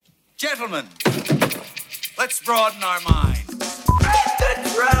Gentlemen, let's broaden our minds. The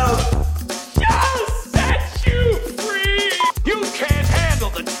truth shall set you free. You can't handle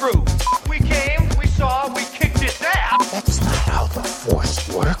the truth. We came, we saw, we kicked its ass. That's not how the Force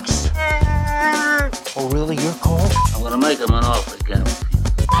works. Oh, really? You're cold? I'm gonna make him an offer again.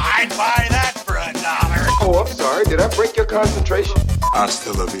 I'd buy that for $1. Oh, I'm sorry. Did I break your concentration?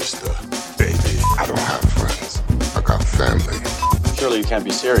 Hasta la vista, baby. I don't have friends. I got family. Surely you can't be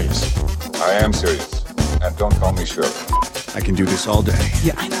serious. I am serious. And don't call me Shirley. I can do this all day.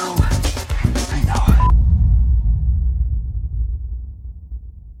 Yeah, I know.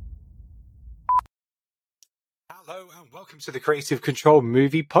 Hello and welcome to the Creative Control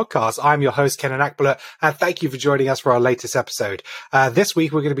Movie Podcast. I'm your host, Kenan Akbulut, and thank you for joining us for our latest episode. This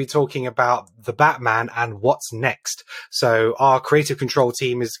week, we're going to be talking about The Batman and what's next. So our Creative Control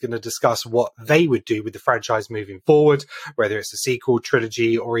team is going to discuss what they would do with the franchise moving forward, whether it's a sequel,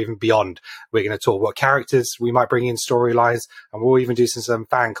 trilogy, or even beyond. We're going to talk what characters we might bring in, storylines, and we'll even do some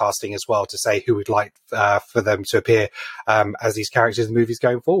fan casting as well to say who we'd like for them to appear as these characters in the movies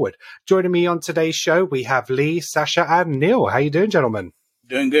going forward. Joining me on today's show, we have Lee, Sasha, and Neil. How you doing, gentlemen?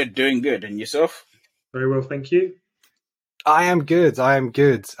 Doing good. And yourself? Very well, thank you. I am good.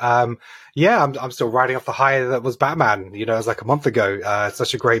 I'm still riding off the high that was Batman. You know, it was like a month ago. It's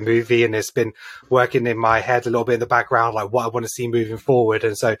such a great movie, and it's been working in my head a little bit in the background, like what I want to see moving forward.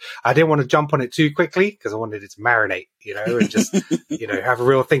 And so I didn't want to jump on it too quickly because I wanted it to marinate, you know, and just, you know, have a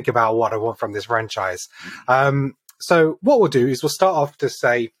real think about what I want from this franchise. So what we'll do is we'll start off to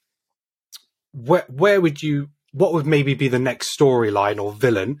say, what would maybe be the next storyline or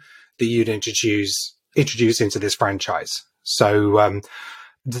villain that you'd introduce into this franchise? So,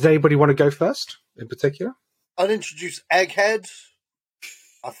 does anybody want to go first in particular? I'd introduce Egghead.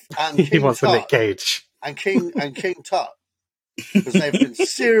 And He wants the Nick Cage. And King Tut. Because they've been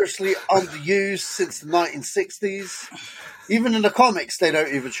seriously underused since the 1960s. Even in the comics, they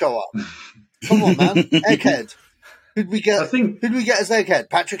don't even show up. Come on, man. Egghead. Who'd we get as Egghead?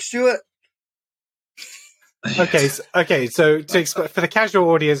 Patrick Stewart? Okay, so for the casual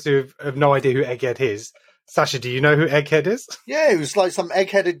audience who have no idea who Egghead is, Sasha, do you know who Egghead is? Yeah, he was like some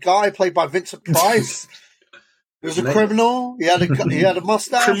egg-headed guy played by Vincent Price. He was a criminal. He had a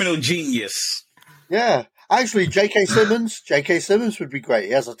mustache. Criminal genius. Yeah. Actually, J.K. Simmons would be great.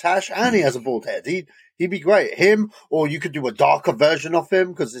 He has a tash and he has a bald head. He'd be great. Him, or you could do a darker version of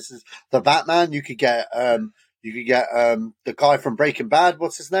him because this is the Batman. You could get the guy from Breaking Bad.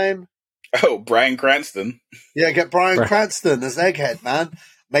 What's his name? Oh, Bryan Cranston. Yeah, get Bryan Cranston as Egghead, man.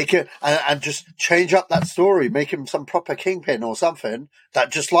 Make it and just change up that story. Make him some proper kingpin or something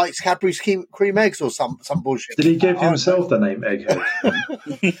that just likes Cadbury's cream eggs or some bullshit. Did he give himself the name Egghead?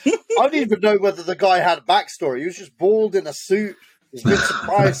 I don't even know whether the guy had a backstory. He was just bald in a suit. He was Vincent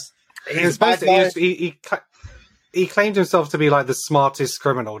Price. He claimed himself to be like the smartest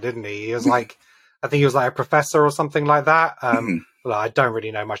criminal, didn't he? He was like, I think he was like a professor or something like that. Well, I don't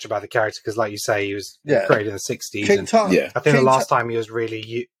really know much about the character because, like you say, he was created in the 60s. I think the last time he was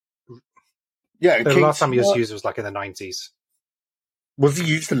really... the last time he was used was like in the 90s. Was he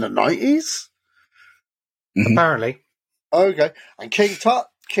used in the 90s? Apparently. Okay. And King Tut?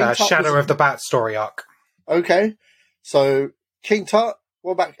 Shadow of the Bat story arc. Okay. So, King Tut?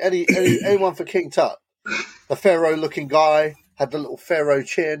 What about anyone for King Tut? The Pharaoh-looking guy, had the little Pharaoh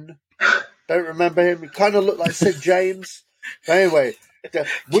chin. Don't remember him. He kind of looked like Sid James. But anyway,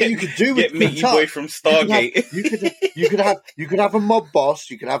 what you could do with Meaty Boy from Stargate. You could have a mob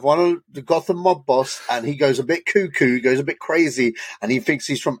boss. You could have one of the Gotham mob boss, and he goes a bit cuckoo. He goes a bit crazy, and he thinks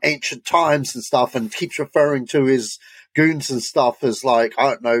he's from ancient times and stuff, and keeps referring to his goons and stuff as like,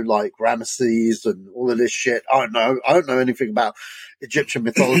 I don't know, like Ramesses and all of this shit. I don't know anything about Egyptian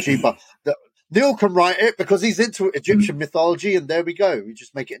mythology, but Neil can write it because he's into Egyptian mythology, and there we go. We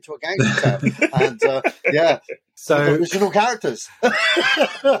just make it into a gangster and so original characters.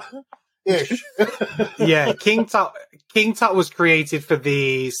 Ish. Yeah, King Tut was created for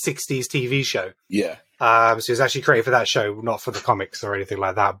the 60s TV show. Yeah. So he was actually created for that show, not for the comics or anything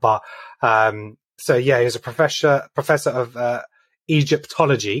like that. But so yeah, he was a professor of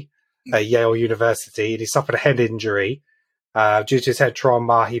Egyptology at Yale University, and he suffered a head injury. Due to his head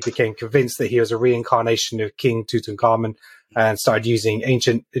trauma, he became convinced that he was a reincarnation of King Tutankhamun and started using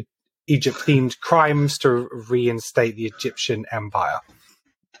ancient Egypt-themed crimes to reinstate the Egyptian empire.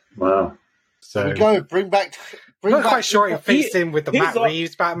 Wow. So there we go. Bring back. Not quite sure it fits in with the Matt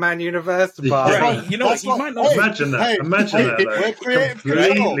Reeves Batman universe, but right. You know what? You might not imagine that. We're creative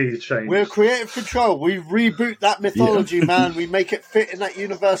control. We're creative control. We reboot that mythology, man. We make it fit in that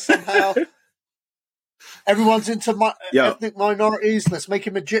universe somehow. Everyone's into ethnic minorities. Let's make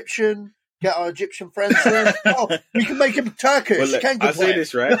him Egyptian. Get our Egyptian friends in. Oh, we can make him Turkish. Well, look, I'll say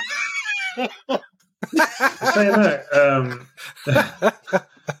this, right?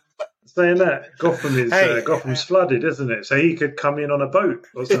 Saying that Gotham's flooded, isn't it? So he could come in on a boat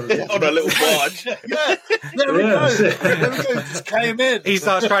or something. On a little barge. There we go. Just came in. He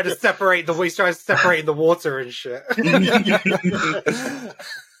starts trying to separate the water and shit.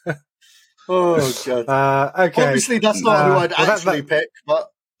 Oh god. Okay. Obviously, that's not who I'd actually pick,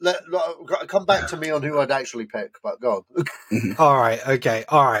 but come back to me on who I'd actually pick. But go on. All right. Okay.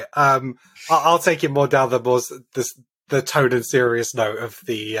 All right. I'll take it more down the tone and serious note of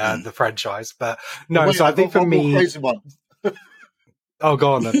the franchise, but no. Wait, so I think for me, crazy one. Oh,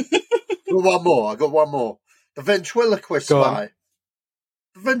 go on then. I got one more. The ventriloquist guy.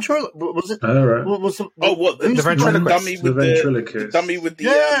 Was it? Oh, right. The ventriloquist? The ventriloquist. Dummy with the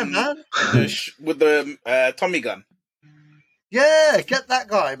man. With the Tommy gun. Yeah, get that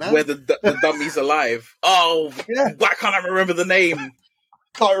guy, man. Where the dummy's alive. Oh, yeah. Why can't I remember the name?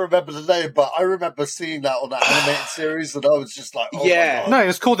 Can't remember the name, but I remember seeing that on that animated series, and I was just like, "Oh yeah." my God. No, it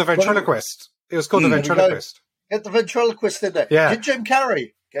was called the ventriloquist. It was called the ventriloquist. Get the ventriloquist in there. Yeah. Get Jim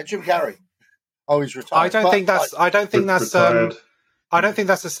Carrey. Oh, he's retired. I don't think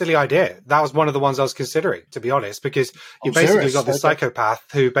that's a silly idea. That was one of the ones I was considering, to be honest, because you basically got this psychopath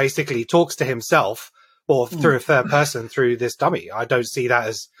who basically talks to himself or through a third person through this dummy. I don't see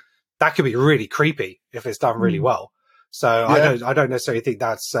that could be really creepy if it's done really well. So I don't necessarily think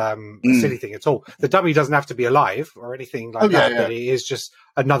that's a silly thing at all. The dummy doesn't have to be alive or anything like that, but it is just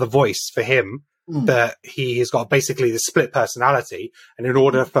another voice for him that he has got basically the split personality. And in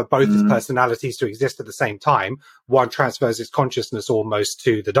order for both his personalities to exist at the same time, one transfers his consciousness almost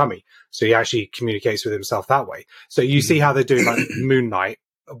to the dummy. So he actually communicates with himself that way. So you see how they're doing like Moon Knight,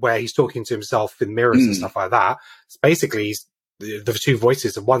 where he's talking to himself in mirrors and stuff like that. It's basically the two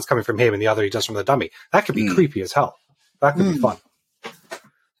voices, and one's coming from him and the other he does from the dummy. That could be creepy as hell. That could be fun.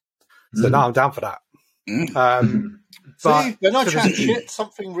 So now I'm down for that. See, when I chat shit,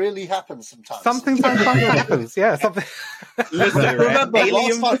 something really happens sometimes. Something happens, yeah. Something. Listen, remember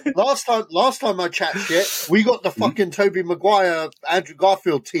last time I chat shit, we got the fucking Tobey Maguire, Andrew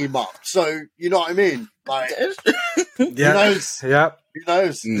Garfield team up. So you know what I mean? Like, who knows? Yeah, who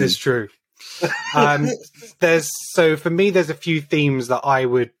knows? It's true. For me, there's a few themes that I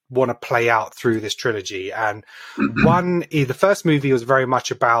would want to play out through this trilogy, and the first movie was very much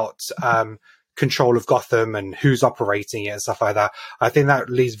about control of Gotham and who's operating it and stuff like that. I think that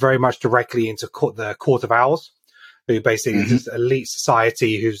leads very much directly into the Court of Owls, who basically is this elite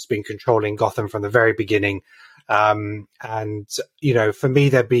society who's been controlling Gotham from the very beginning. And you know, for me,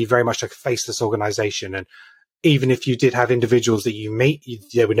 there'd be very much like a faceless organization, and even if you did have individuals that you meet,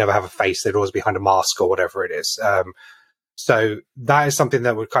 they would never have a face. They'd always be behind a mask or whatever it is. So that is something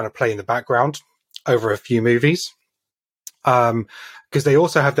that would kind of play in the background over a few movies. Because they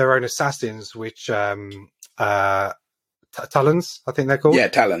also have their own assassins, which Talons, I think they're called. Yeah,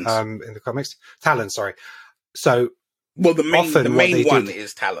 Talons. In the comics. Talons, sorry. So the main one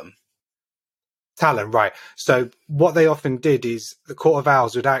is Talon. Talon, right. So what they often did is the Court of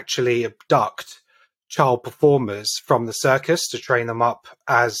Owls would actually abduct child performers from the circus to train them up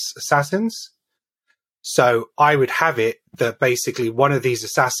as assassins. So I would have it that basically one of these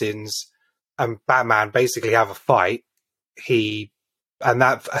assassins and Batman basically have a fight. And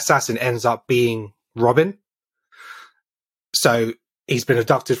that assassin ends up being Robin. So he's been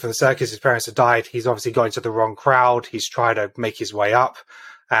abducted from the circus. His parents have died. He's obviously got into the wrong crowd. He's trying to make his way up.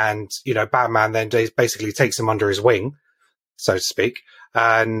 And, you know, Batman then basically takes him under his wing, so to speak,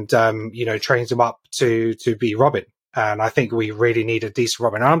 and, trains him up to be Robin. And I think we really need a decent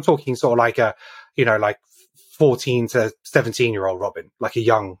Robin. And I'm talking sort of like like 14 to 17-year-old Robin, like a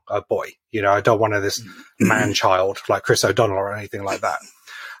young boy. You know, I don't want this man-child like Chris O'Donnell or anything like that.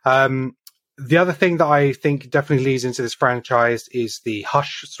 The other thing that I think definitely leads into this franchise is the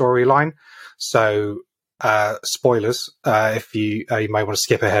Hush storyline. So, spoilers, if you may want to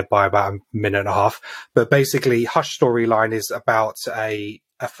skip ahead by about a minute and a half. But basically, Hush storyline is about a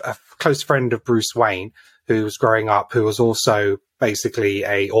close friend of Bruce Wayne who was growing up, who was also basically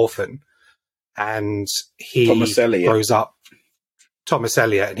a orphan. And he grows up, Thomas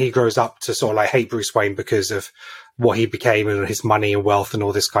Elliot, and he grows up to sort of like hate Bruce Wayne because of what he became and his money and wealth and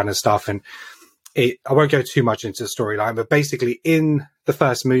all this kind of stuff. And I won't go too much into the storyline, but basically in the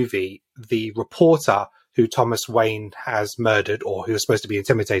first movie, the reporter who Thomas Wayne has murdered or who is supposed to be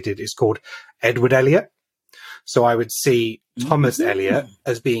intimidated is called Edward Elliot. So I would see Thomas Elliot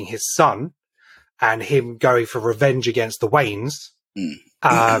as being his son and him going for revenge against the Waynes.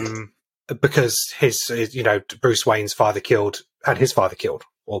 because his Bruce Wayne's had his father killed,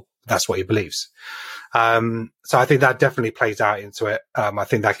 or that's what he believes. So I think that definitely plays out into it. I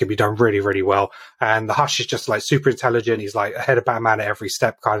think that can be done really, really well. And the Hush is just like super intelligent. He's like ahead of Batman at every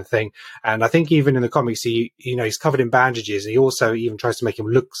step kind of thing. And I think even in the comics, he's covered in bandages. And he also even tries to make him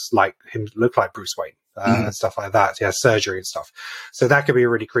look like Bruce Wayne, and stuff like that. He has surgery and stuff. So that could be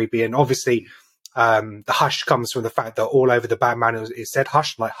really creepy. And obviously, the Hush comes from the fact that all over the Batman it said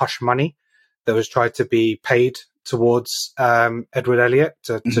Hush, like hush money that was tried to be paid towards Edward Elliot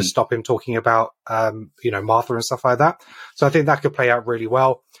to stop him talking about Martha and stuff like that. So I think that could play out really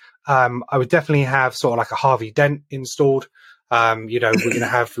well. I would definitely have sort of like a Harvey Dent installed. We're going to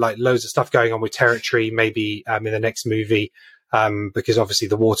have like loads of stuff going on with Territory maybe in the next movie, because obviously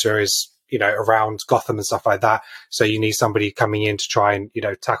the water is around Gotham and stuff like that. So you need somebody coming in to try and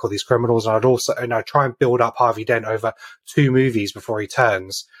tackle these criminals. And I'd also try and build up Harvey Dent over 2 movies before he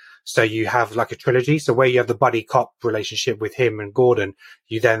turns. So you have like a trilogy. So where you have the buddy cop relationship with him and Gordon,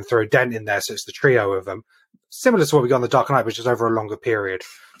 you then throw Dent in there. So it's the trio of them, similar to what we got on the Dark Knight, which is over a longer period.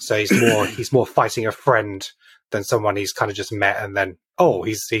 So he's more fighting a friend than someone he's kind of just met and then,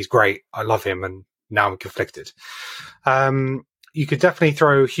 he's great. I love him. And now I'm conflicted. You could definitely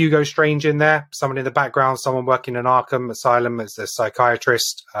throw Hugo Strange in there, someone in the background, someone working in Arkham Asylum as a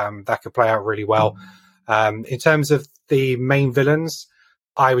psychiatrist. That could play out really well. In terms of the main villains,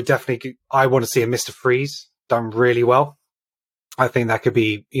 I want to see a Mr. Freeze done really well. I think that could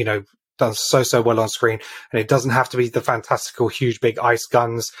be, done so well on screen. And it doesn't have to be the fantastical, huge, big ice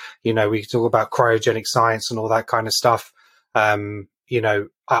guns. We can talk about cryogenic science and all that kind of stuff. I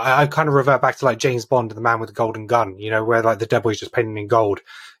kind of revert back to like James Bond and the Man with the Golden Gun, where like the devil is just painted in gold.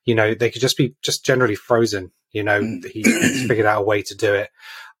 They could just be just generally frozen. He's figured out a way to do it.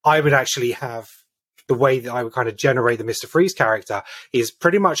 I would actually have the way that I would kind of generate the Mr. Freeze character is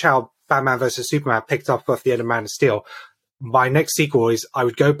pretty much how Batman vs. Superman picked up off the end of Man of Steel. My next sequel is I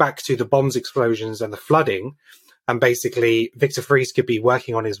would go back to the bombs explosions and the flooding, and basically Victor Freeze could be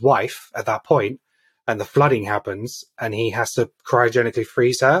working on his wife at that point, and the flooding happens, and he has to cryogenically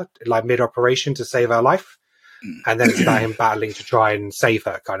freeze her, like mid-operation, to save her life. And then it's about him battling to try and save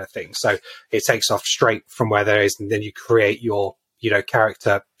her kind of thing. So it takes off straight from where there is, and then you create your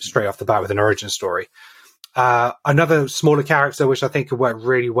character straight off the bat with an origin story. Another smaller character, which I think could work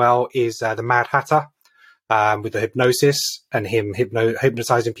really well, is the Mad Hatter, with the hypnosis and him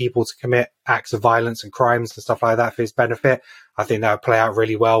hypnotizing people to commit acts of violence and crimes and stuff like that for his benefit. I think that would play out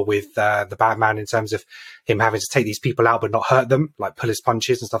really well with the Batman in terms of him having to take these people out but not hurt them, like pull his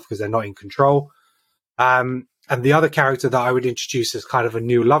punches and stuff because they're not in control. And the other character that I would introduce as kind of a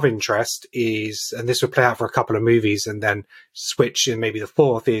new love interest is, and this would play out for a couple of movies and then switch in maybe the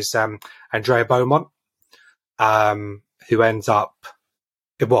 4th, is Andrea Beaumont, who ends up,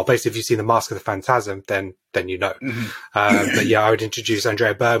 well, basically if you've seen The Mask of the Phantasm, then you know. But yeah, I would introduce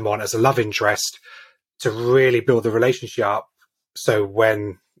Andrea Beaumont as a love interest to really build the relationship up. So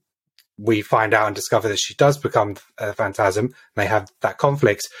when we find out and discover that she does become a Phantasm, and they have that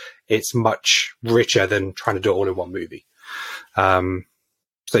conflict, it's much richer than trying to do it all in one movie. So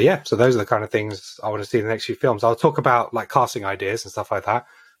those are the kind of things I want to see in the next few films. I'll talk about like casting ideas and stuff like that.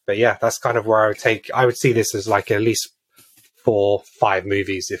 But yeah, that's kind of where I would see this as like at least 4-5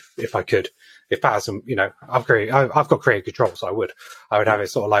 movies if I could. If Patterson, I've got creative control, so I would have it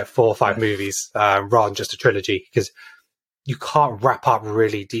sort of like 4 or 5 movies rather than just a trilogy, because you can't wrap up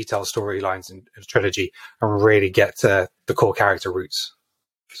really detailed storylines in a trilogy and really get to the core character roots.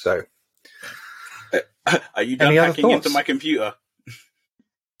 So, are you done hacking into my computer?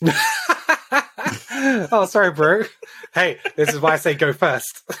 Oh, sorry, bro. Hey, this is why I say go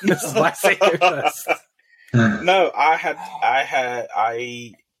first. No,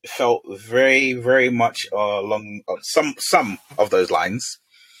 I felt very, very much along some of those lines.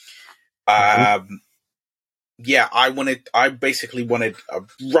 Yeah, I basically wanted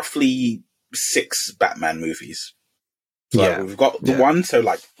roughly 6 Batman movies. So we've got the one, so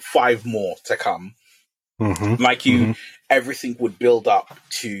like 5 more to come. Everything would build up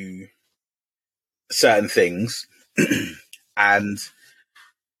to certain things. And,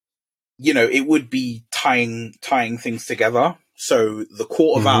 it would be tying things together. So the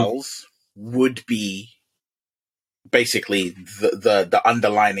Court of Owls would be basically the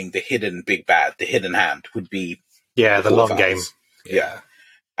underlining, the hidden big bad, the hidden hand would be the long game.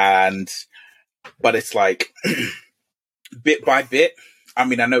 But it's like bit by bit. I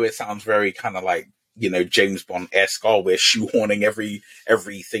mean, I know it sounds very kind of like James Bond-esque. We're shoehorning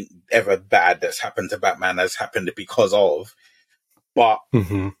everything ever bad that's happened to Batman has happened because of. But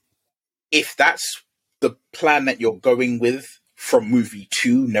if that's the plan that you're going with from movie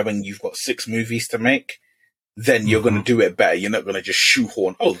 2, knowing you've got 6 movies to make, then you're going to do it better. You're not going to just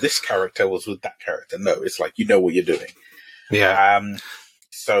shoehorn, oh, this character was with that character. No, it's like, you know what you're doing. Yeah.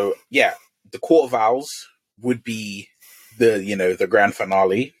 So yeah, the Court of Owls would be the grand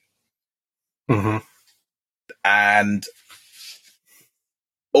finale. Mm-hmm. And,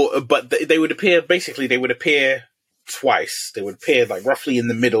 but they would appear twice. They would appear like roughly in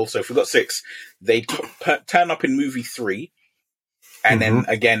the middle. So if we've got 6, they turn up in movie 3 and then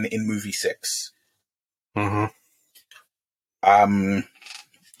again in movie 6. Mm-hmm.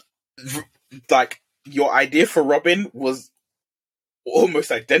 Like your idea for Robin was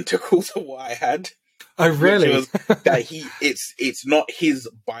almost identical to what I had. Oh, really? Which was that it's not his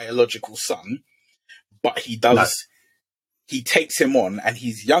biological son, but he takes him on, and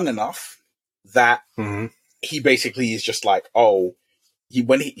he's young enough that he basically is just like, oh,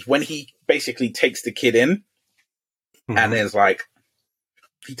 when he basically takes the kid in, and there's like,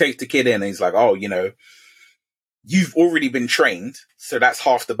 he takes the kid in and he's like, oh, you've already been trained, so that's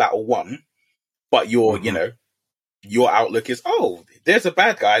half the battle won. But your outlook is, oh, there's a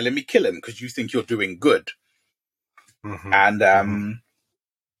bad guy, let me kill him because you think you're doing good. And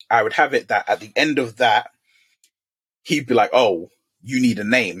I would have it that at the end of that, he'd be like, oh, you need a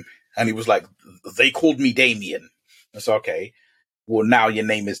name. And he was like, they called me Damien. That's okay. Well, now your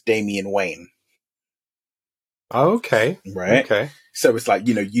name is Damian Wayne. Okay. Right? Okay. So it's like,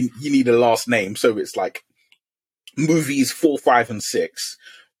 you need a last name. So it's like movies 4, 5, and 6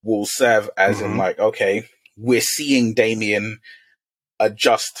 will serve as in like, okay, we're seeing Damien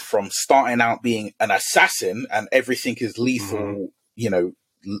adjust from starting out being an assassin and everything is lethal,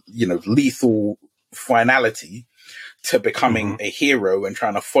 lethal finality, to becoming a hero and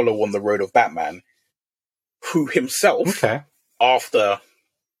trying to follow on the road of Batman, who himself, after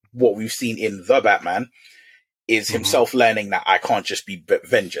what we've seen in The Batman, is himself learning that I can't just be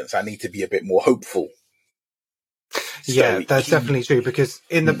vengeance. I need to be a bit more hopeful. Yeah, that's definitely true, because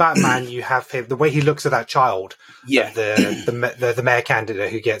in The Batman, you have him, the way he looks at that child, the mayor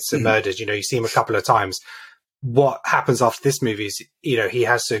candidate who gets murdered, you see him a couple of times. What happens after this movie is, he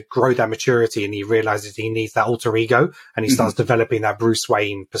has to grow that maturity, and he realizes he needs that alter ego, and he starts developing that Bruce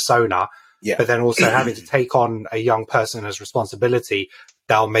Wayne persona. Yeah. But then also having to take on a young person as responsibility,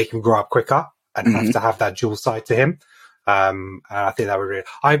 that'll make him grow up quicker and have to have that dual side to him. And I think that would really,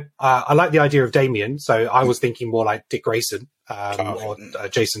 I like the idea of Damien. So I was thinking more like Dick Grayson, or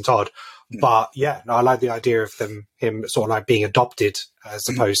Jason Todd, but yeah, no, I like the idea of him sort of like being adopted as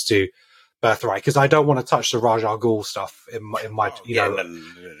opposed to birthright. Because I don't want to touch the Ra's al Ghul stuff in my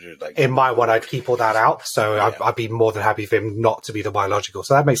in my one. I'd keep all that out. So I'd be more than happy for him not to be the biological.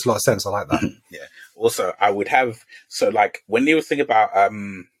 So that makes a lot of sense. I like that. Yeah. Also, I would have, so like when you were thinking about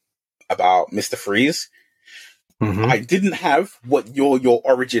Mr. Freeze, I didn't have what your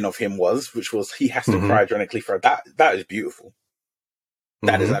origin of him was, which was he has to cryogenically throw. That is beautiful.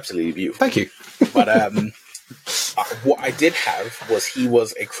 That is absolutely beautiful. Thank you. But what I did have was he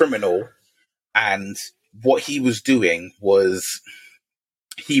was a criminal, and what he was doing was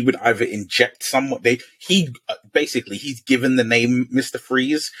he would either inject someone. He's given the name Mr.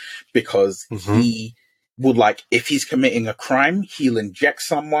 Freeze because he would, like, if he's committing a crime, he'll inject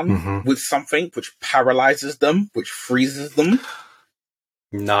someone with something which paralyzes them, which freezes them.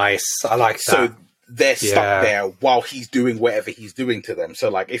 Nice. I like that. So they're stuck there while he's doing whatever he's doing to them. So,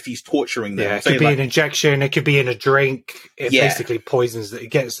 like, if he's torturing them... Yeah, it could be an injection, it could be in a drink. It basically poisons... They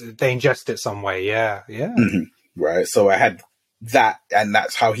ingest it some way. Yeah, yeah. Right, so I had that, and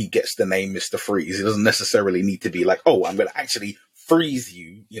that's how he gets the name Mr. Freeze. It doesn't necessarily need to be like, oh, I'm going to actually freeze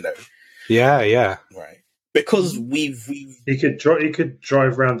you, Yeah, yeah. Right. Because we've he could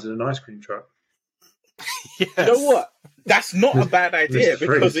drive around in an ice cream truck. Yes. You know what? That's not a bad idea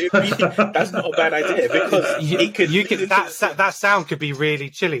because that's not a bad idea because you could that sound could be really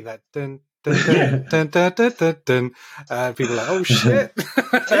chilling. That dun dun dun dun dun dun dun. People are like, oh shit.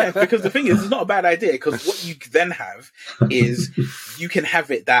 Yeah, because the thing is, it's not a bad idea because what you then have is you can have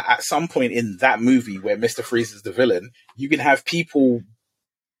it that at some point in that movie where Mr. Freeze is the villain, you can have people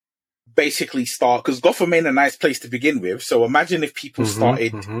basically start, because Gotham ain't a nice place to begin with. So imagine if people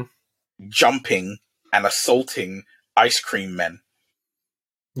started jumping and assaulting ice cream men.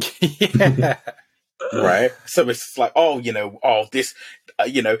 Yeah. Right? So it's like, this,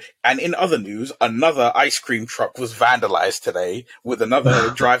 and in other news, another ice cream truck was vandalized today with another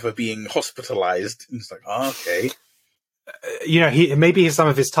driver being hospitalized. And it's like, okay. Maybe some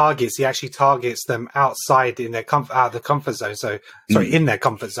of his targets, he actually targets them outside in their out of the comfort zone. So, in their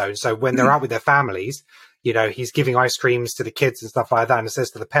comfort zone. So when they're out with their families, you know, he's giving ice creams to the kids and stuff like that, and it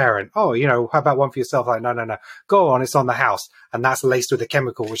says to the parent, "Oh, you know, how about one for yourself?" Like, no, go on, it's on the house, and that's laced with a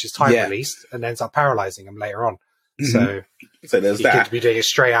chemical which is time released and ends up paralyzing him later on. So there's he that. could be doing it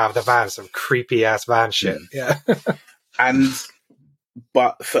straight out of the van, some creepy ass van shit. Yeah.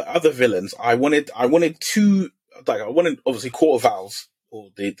 But for other villains, I wanted two, like I wanted obviously Court of Owls or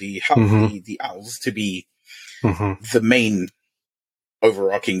the Owls to be the main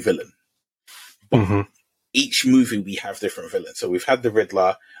overarching villain. But each movie we have different villains. So we've had the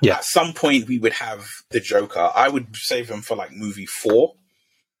Riddler. Yeah. At some point we would have the Joker. I would save him for like movie 4.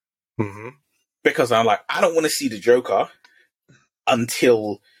 Because I'm like, I don't want to see the Joker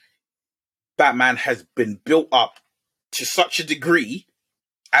until Batman has been built up to such a degree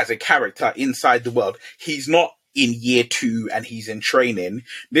as a character inside the world. He's not in year 2 and he's in training.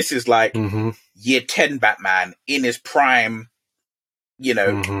 This is like year 10 Batman in his prime, you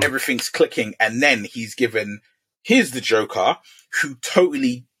know, everything's clicking. And then he's given, here's the Joker who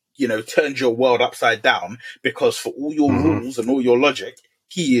totally, you know, turns your world upside down because for all your rules and all your logic,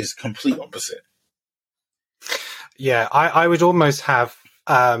 he is complete opposite. Yeah, I would almost have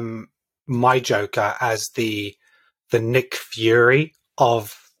my Joker as the Nick Fury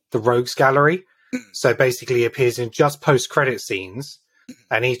of the Rogues Gallery. So basically he appears in just post-credit scenes,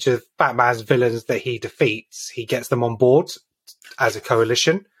 and each of Batman's villains that he defeats, he gets them on board as a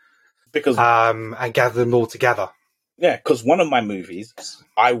coalition because and gather them all together. Yeah, because one of my movies,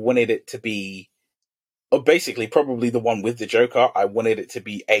 I wanted it to be, or basically probably the one with the Joker, I wanted it to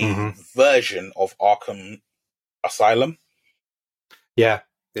be a version of Arkham Asylum. Yeah,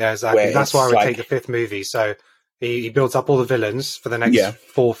 exactly. That's why I would take the 5th movie. So he builds up all the villains for the next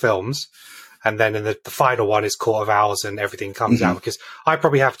 4 films. And then in the final one is Court of Owls and everything comes out, because I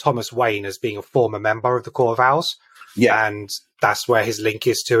probably have Thomas Wayne as being a former member of the Court of Owls. Yeah. And that's where his link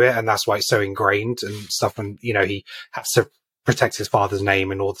is to it. And that's why it's so ingrained and stuff. And, you know, he has to protect his father's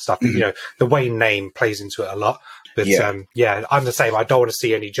name and all the stuff. You know, the Wayne name plays into it a lot. But I'm the same. I don't want to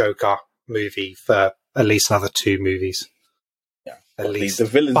see any Joker movie for at least another 2 movies. Yeah. At least. The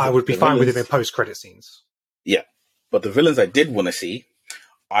villains, but I would be fine with him in post-credit scenes. Yeah. But the villains I did want to see,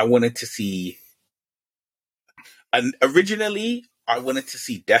 I wanted to see, and originally I wanted to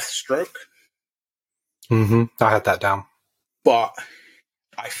see Deathstroke. I had that down. But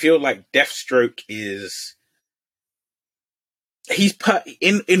I feel like Deathstroke is,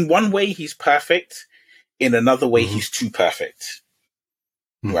 in one way he's perfect, in another way he's too perfect.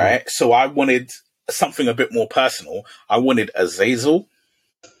 Right? So I wanted something a bit more personal. I wanted Azazel.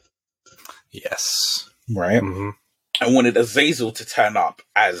 Yes. Right? I wanted Azazel to turn up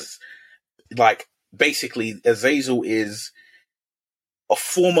as, like, basically Azazel is a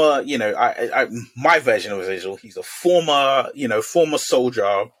former, you know, my version of Azazel, he's a former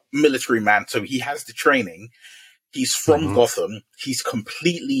soldier, military man, so he has the training. He's from Gotham. He's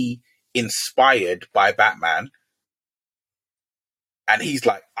completely inspired by Batman. And he's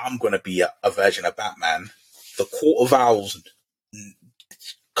like, I'm going to be a version of Batman. The Court of Owls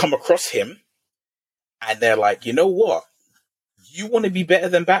come across him, and they're like, you know what? You want to be better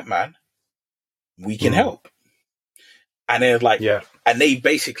than Batman? We can help. And they're like, and they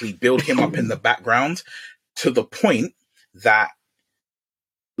basically build him up in the background to the point that,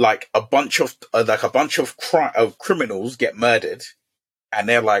 like, a bunch of criminals get murdered, and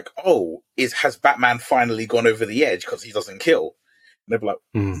they're like, oh, has Batman finally gone over the edge because he doesn't kill? And they'll be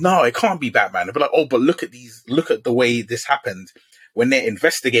like, no, it can't be Batman. They'll be like, oh, but look at the way this happened. When they're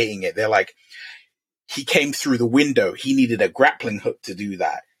investigating it, they're like, he came through the window. He needed a grappling hook to do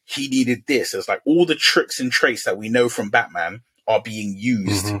that. He needed this. It's like all the tricks and traits that we know from Batman are being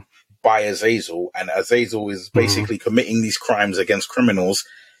used by Azazel, and Azazel is basically committing these crimes against criminals,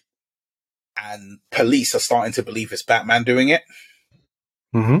 and police are starting to believe it's Batman doing it.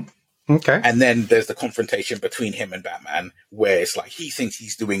 Okay. And then there's the confrontation between him and Batman, where it's like he thinks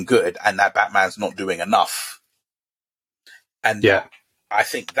he's doing good and that Batman's not doing enough. And I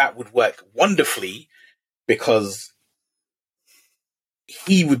think that would work wonderfully, because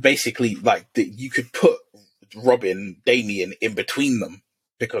he would basically, like, you could put Robin, Damian in between them,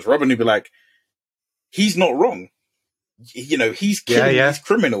 because Robin would be like, he's not wrong. You know, he's killing these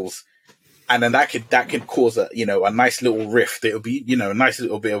criminals. And then that could cause a nice little rift. It'll be, you know, a nice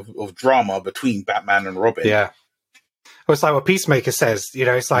little bit of drama between Batman and Robin. Yeah. Well, it's like what Peacemaker says, you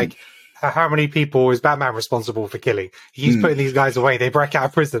know, it's like, how many people is Batman responsible for killing? He's putting these guys away. They break out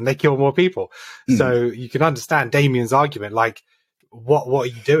of prison. They kill more people. So you can understand Damian's argument. Like, what are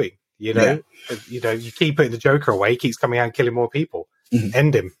you doing? You know, you keep putting the Joker away. He keeps coming out and killing more people.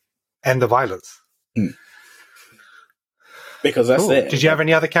 End him. End the violence. Because that's it. Did you have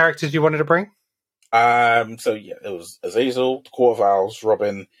any other characters you wanted to bring? So yeah, it was Azazel, the Court of Owls,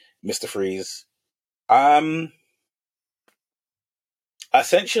 Robin, Mr. Freeze.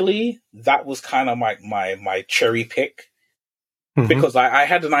 Essentially, that was kind of my cherry pick because I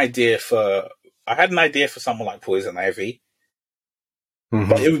had an idea for someone like Poison Ivy,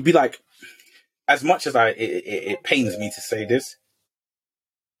 but it would be like, as much as it pains me to say this,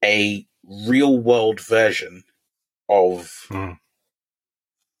 a real world version of, or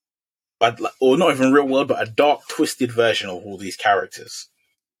not even real world, but a dark, twisted version of all these characters.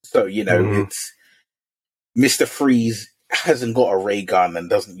 So, it's Mr. Freeze hasn't got a ray gun and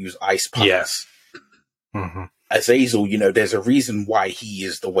doesn't use ice pumps. Yeah. Azazel, there's a reason why he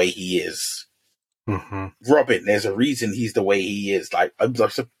is the way he is. Robin, there's a reason he's the way he is. Like,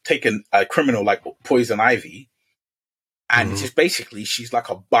 I've taken a criminal like Poison Ivy, and just basically she's like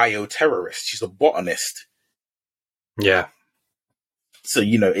a bioterrorist. She's a botanist. Yeah. So,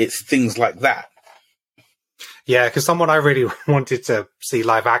 it's things like that. Yeah, because someone I really wanted to see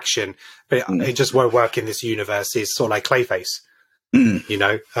live action, but it just won't work in this universe, is sort of like Clayface.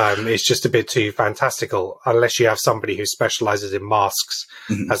 It's just a bit too fantastical unless you have somebody who specializes in masks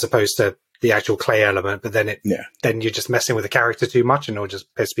as opposed to the actual clay element. But then then you're just messing with the character too much and it'll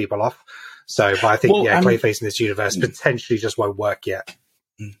just piss people off. So, but I think Clayface in this universe potentially just won't work yet.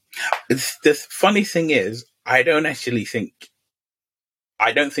 The funny thing is, I don't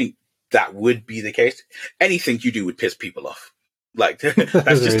think that would be the case. Anything you do would piss people off. Like, that's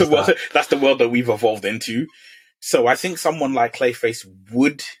just the world. That's the world that we've evolved into. So I think someone like Clayface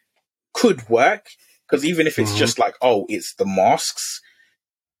could work, because even if it's just like, oh, it's the masks,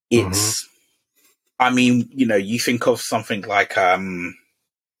 it's. I mean, you think of something like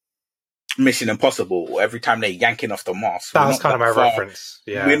Mission Impossible. Every time they're yanking off the mask, that was kind of my reference.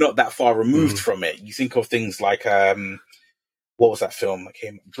 Yeah, we're not that far removed from it. You think of things like what was that film that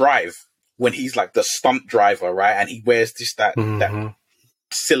came? Drive, when he's like the stunt driver, right? And he wears just that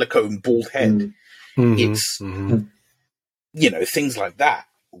silicone bald head. It's, things like that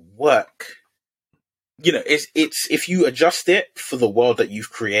work. It's if you adjust it for the world that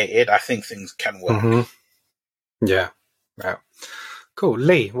you've created, I think things can work. Yeah. Wow. Cool.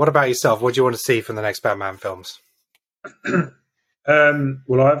 Lee, what about yourself? What do you want to see from the next Batman films? Well,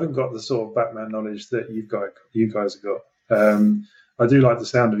 I haven't got the sort of Batman knowledge that you guys have got. I do like the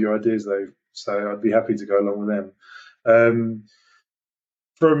sound of your ideas, though, so I'd be happy to go along with them.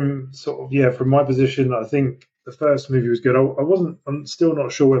 From my position, I think the first movie was good. I'm still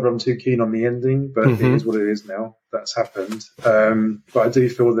not sure whether I'm too keen on the ending, but it is what it is now. That's happened. But I do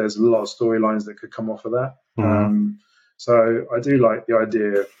feel there's a lot of storylines that could come off of that. So I do like the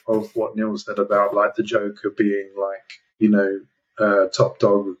idea of what Neil said about like the Joker being like, top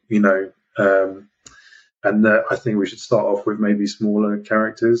dog, and I think we should start off with maybe smaller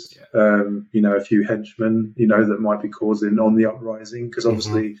characters, a few henchmen, that might be causing on the uprising, because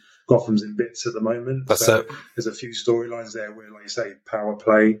obviously Gotham's in bits at the moment. There's a few storylines there where, like you say, power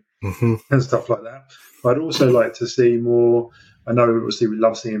play and stuff like that. But I'd also like to see more. I know obviously we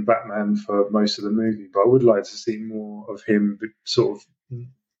love seeing Batman for most of the movie, but I would like to see more of him, sort of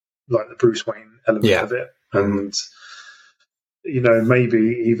like the Bruce Wayne element of it. And,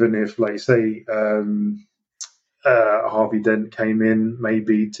 maybe even if, like you say, Harvey Dent came in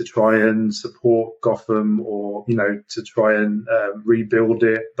maybe to try and support Gotham, or to try and rebuild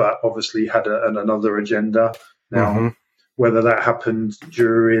it, but obviously had another agenda. Now, whether that happened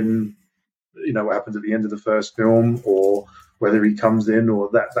during what happened at the end of the first film, or whether he comes in, or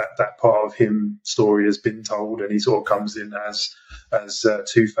that part of him story has been told and he sort of comes in as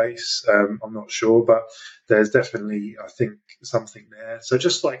Two-Face, I'm not sure, but there's definitely, I think, something there. So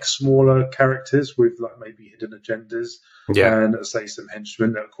just like smaller characters with like maybe hidden agendas, and say some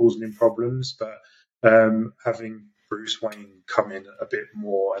henchmen that are causing him problems, but having Bruce Wayne come in a bit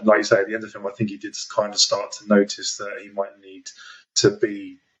more. And like you say, at the end of the film, I think he did kind of start to notice that he might need to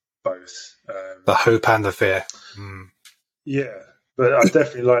be both. The hope and the fear. Yeah, but I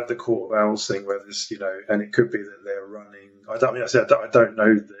definitely like the Court of Owls thing, where there's, and it could be that they're running. I don't know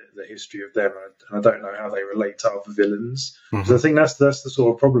the history of them, and I don't know how they relate to other villains. So I think that's the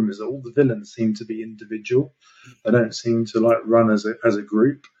sort of problem, is that all the villains seem to be individual. They don't seem to like run as a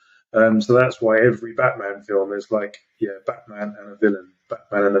group. So that's why every Batman film is like, Batman and a villain,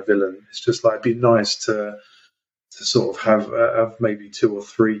 Batman and a villain. It's just like, it'd be nice to sort of have maybe 2 or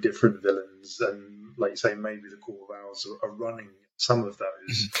 3 different villains, and like you say, maybe the Court of Owls are running some of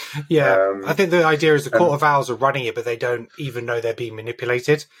those. I think the idea is the Court of Owls are running it, but they don't even know they're being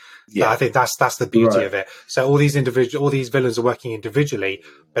manipulated. Yeah, I think that's the beauty of it. So all these villains are working individually,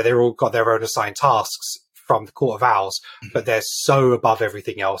 but they're all got their own assigned tasks from the Court of Owls, but they're so above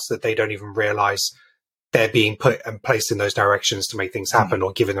everything else that they don't even realize they're being put and placed in those directions to make things happen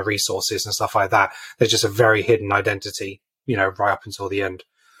or given the resources and stuff like that. There's just a very hidden identity, right up until the end.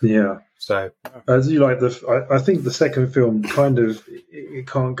 Yeah. So, as you like I think the second film kind of it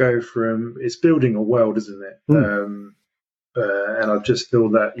can't go from it's building a world, isn't it? And I just feel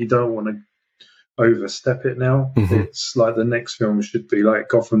that you don't want to overstep it now. It's like the next film should be like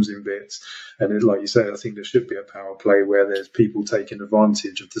Gotham's in bits, and like you say, I think there should be a power play where there's people taking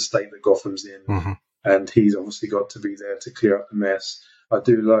advantage of the state that Gotham's in, and he's obviously got to be there to clear up the mess. I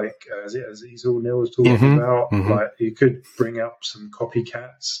do like, as Neil was talking about, like you could bring up some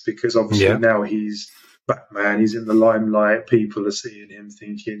copycats because obviously now he's Batman, he's in the limelight. People are seeing him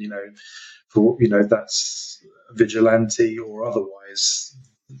thinking, that's vigilante or otherwise.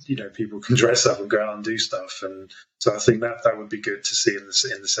 People can dress up and go out and do stuff, and so I think that would be good to see in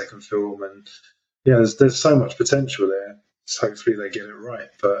the second film. And there's so much potential there. So hopefully they get it right.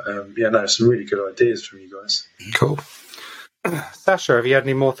 But some really good ideas from you guys. Cool. Sasha, have you had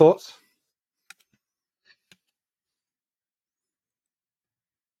any more thoughts?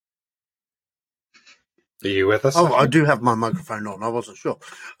 Are you with us? Oh, I do have my microphone on. I wasn't sure.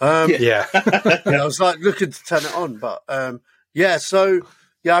 Yeah. I was like looking to turn it on, but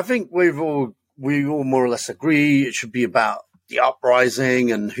I think we all more or less agree it should be about the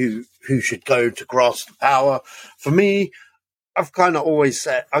uprising and who should go to grasp the power. For me, I kind of always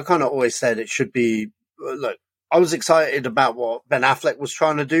said it should be. Look, I was excited about what Ben Affleck was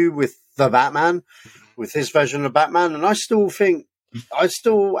trying to do with the Batman, with his version of Batman, and I still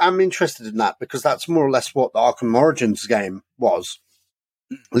am interested in that because that's more or less what the Arkham Origins game was.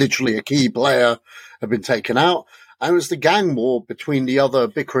 Literally, a key player had been taken out, and it was the gang war between the other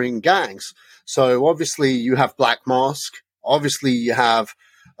bickering gangs. So obviously, you have Black Mask. Obviously, you have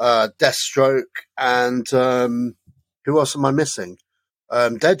Deathstroke, and who else am I missing?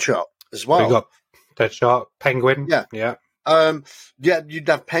 Deadshot as well. We got Deadshot, Penguin. Yeah. You'd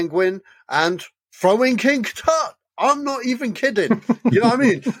have Penguin and throw in King Tut. I'm not even kidding. You know what I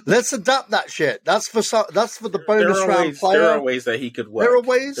mean? Let's adapt that shit. That's for the bonus round player. There are ways that he could work. There are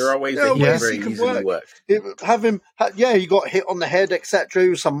ways that he could very easily work. He got hit on the head, etc. He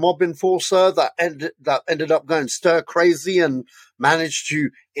was some mob enforcer that ended up going stir crazy and managed to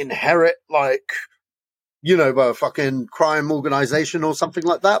inherit a fucking crime organization or something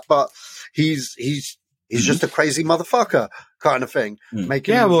like that. But he's just a crazy motherfucker kind of thing.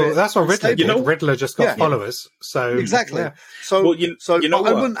 That's what Riddler did. Riddler just got followers. So exactly. Yeah. So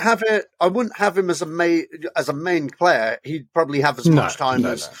I wouldn't have it. I wouldn't have him as a main player. He'd probably have as much time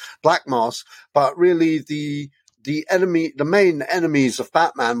as Black Mask. But really, the main enemies of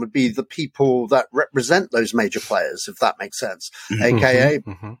Batman would be the people that represent those major players, if that makes sense. AKA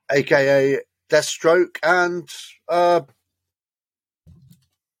Deathstroke and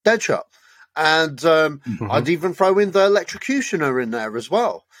Deadshot. And I'd even throw in the Electrocutioner in there as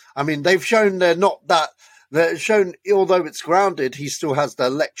well. I mean, they've shown although it's grounded, he still has the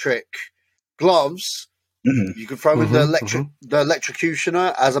electric gloves. You could throw in the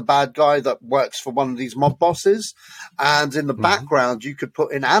Electrocutioner as a bad guy that works for one of these mob bosses. And in the background, you could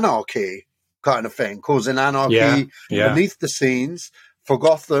put in Anarchy kind of thing, causing anarchy beneath the scenes for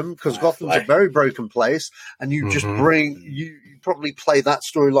Gotham, because Gotham's a very broken place, and you just you probably play that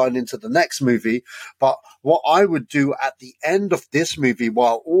storyline into the next movie. But what I would do at the end of this movie,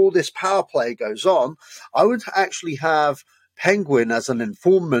 while all this power play goes on, I would actually have Penguin as an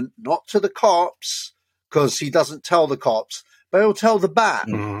informant, not to the cops, because he doesn't tell the cops, but he'll tell the Bat.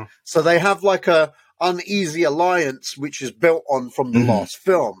 So they have like a uneasy alliance, which is built on from the last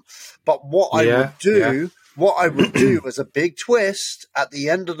film. But what I would do as a big twist at the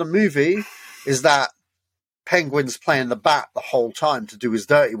end of the movie is that Penguin's playing the Bat the whole time to do his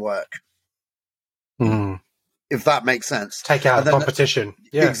dirty work. If that makes sense. Take out the competition.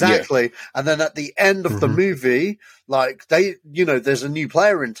 Exactly. Yeah. And then at the end of the movie, there's a new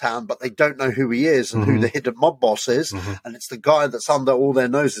player in town, but they don't know who he is and who the hidden mob boss is. And it's the guy that's under all their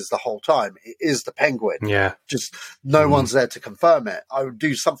noses the whole time. It is the Penguin. Yeah. Just no one's there to confirm it. I would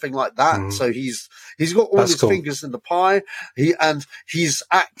do something like that. So he's got all his fingers in the pie. He's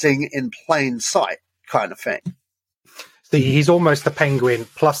acting in plain sight kind of thing. He's almost the Penguin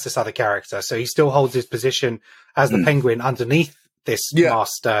plus this other character. So he still holds his position as the Penguin underneath this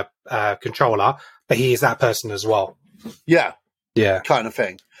master controller, but he is that person as well. Yeah. Yeah. Kind of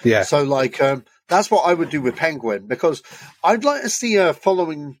thing. Yeah. So that's what I would do with Penguin, because I'd like to see a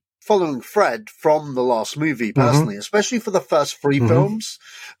following Fred from the last movie personally, especially for the first 3 films,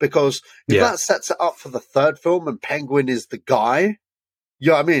 because if that sets it up for the third film and Penguin is the guy, You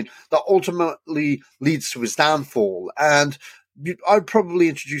know what I mean? That ultimately leads to his downfall. And I'd probably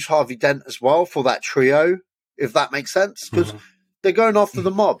introduce Harvey Dent as well for that trio, if that makes sense, because they're going after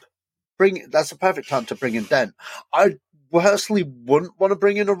the mob. That's a perfect time to bring in Dent. I personally wouldn't want to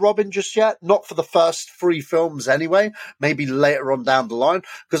bring in a Robin just yet, not for the first 3 films anyway, maybe later on down the line,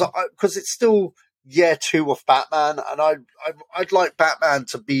 because it's still year 2 of Batman, and I'd like Batman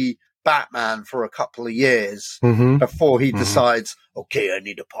to be Batman for a couple of years before he decides, okay, I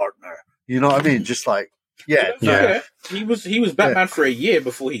need a partner. You know what I mean? Just like, yeah. He was Batman for a year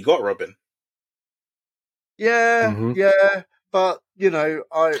before he got Robin. Yeah, but I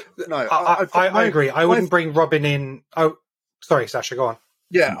agree. I wouldn't bring Robin in. Oh, sorry, Sasha, go on.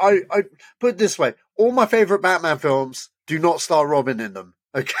 Yeah, I put it this way: all my favorite Batman films do not star Robin in them.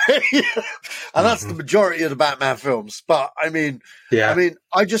 Okay, and that's the majority of the Batman films. But I mean,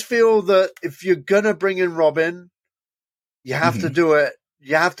 I just feel that if you're gonna bring in Robin, you have to do it.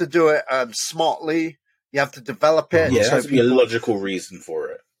 You have to do it smartly. You have to develop it. Yeah, there has to be a logical reason for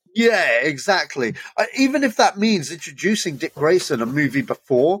it. Yeah, exactly. Even if that means introducing Dick Grayson a movie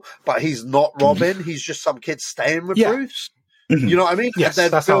before, but he's not Robin, he's just some kid staying with Bruce. You know what I mean? Yes, and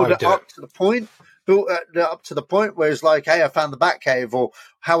then that's build how it up to the point. Build it up to the point where it's like, hey, I found the Batcave, or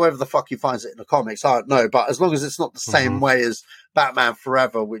however the fuck he finds it in the comics. I don't know, but as long as it's not the same way as Batman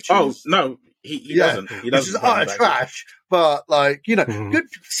Forever, which is no, he doesn't. He doesn't. Which is utter trash. But like, good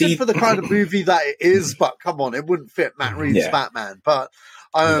for the kind of movie that it is. But come on, it wouldn't fit Matt Reeves' Batman. But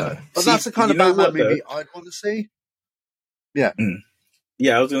that's the kind of Batman movie I'd want to see. Yeah.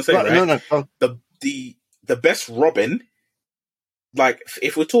 Yeah, I was going to say, right? The best Robin, like,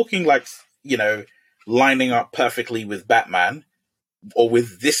 if we're talking, like, lining up perfectly with Batman, or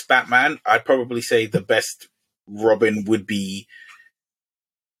with this Batman, I'd probably say the best Robin would be,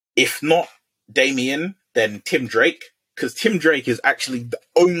 if not Damian, then Tim Drake, because Tim Drake is actually the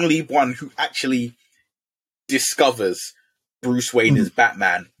only one who actually discovers Bruce Wayne is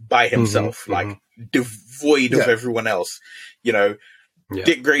Batman by himself, devoid of everyone else.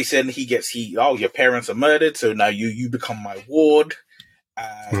 Dick Grayson, your parents are murdered, so now you become my ward.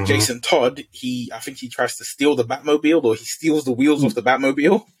 Jason Todd, I think he tries to steal the Batmobile, or he steals the wheels off the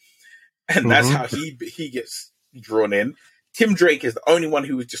Batmobile, and that's how he gets drawn in. Tim Drake is the only one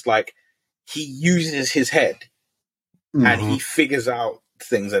who is just like, he uses his head and he figures out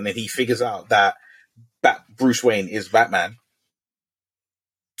things, and then he figures out that Bruce Wayne is Batman.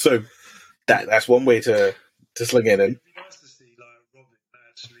 So that's one way to sling it in. It'd be nice to see Robin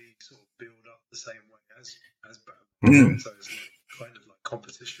actually sort of build up the same way as Batman. So it's kind of like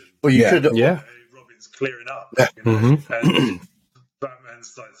competition. Well, you could, Robin's clearing up, and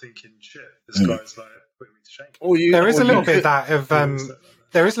Batman's like thinking, "Shit, this guy's like putting me to shame." There is a little bit of that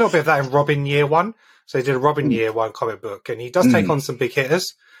there is a little bit of that in Robin Year One. So he did a Robin Year One comic book, and he does take on some big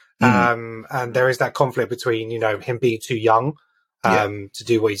hitters. And there is that conflict between him being too young to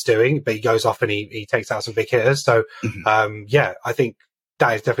do what he's doing, but he goes off and he takes out some big hitters. So I think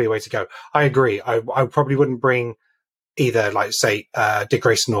that is definitely a way to go. I agree. I probably wouldn't bring either, like, say, Dick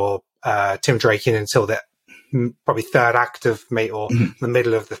Grayson or Tim Drake in until the probably third act of or the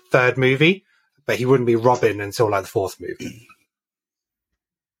middle of the third movie, but he wouldn't be Robin until like the fourth movie.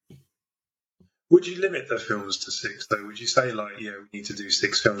 Would you limit the films to 6 though? Would you say like, we need to do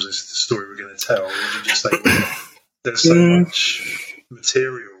 6 films, this is the story we're going to tell? Or would you just say, there's so much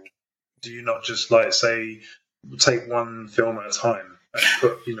material, do you not just like say, take one film at a time and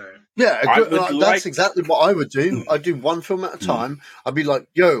put, that's exactly what I would do. I'd do one film at a time. I'd be like,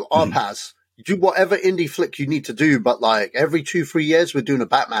 Arpaz, do whatever indie flick you need to do, but like every 2-3 years we're doing a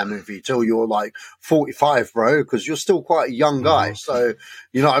Batman movie till you're like 45, bro, because you're still quite a young guy. So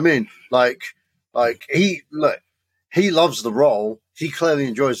you know what I mean? Like he loves the role. He clearly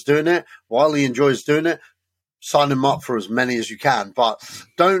enjoys doing it. While he enjoys doing it, sign him up for as many as you can, but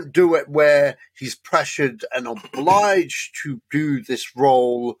don't do it where he's pressured and obliged to do this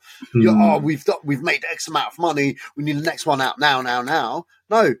role. We've made X amount of money. We need the next one out now.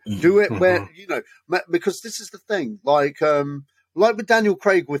 No, do it where, because this is the thing, like with Daniel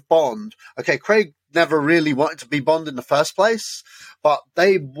Craig with Bond. Okay, Craig never really wanted to be Bond in the first place, but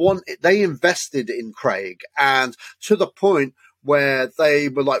they invested in Craig, and to the point where they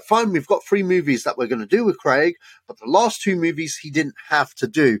were like, fine, we've got 3 movies that we're going to do with Craig, but the last 2 movies he didn't have to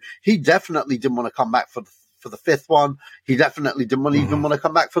do. He definitely didn't want to come back for the 5th one. He definitely didn't even want to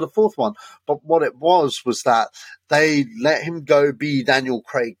come back for the 4th one. But what it was that they let him go be Daniel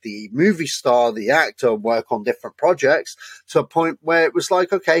Craig, the movie star, the actor, work on different projects, to a point where it was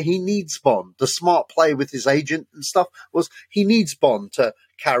like, okay, he needs Bond. The smart play with his agent and stuff was he needs Bond to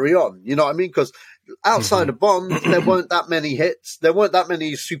carry on. You know what I mean? Because outside of Bond, there weren't that many hits. There weren't that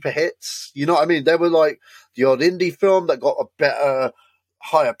many super hits. You know what I mean? There were like the odd indie film that got a better,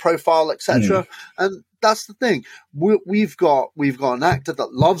 higher profile, etc. And that's the thing. We've got an actor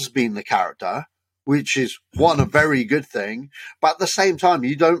that loves being the character, which is a very good thing. But at the same time,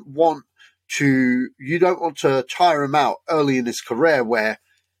 you don't want to tire him out early in his career where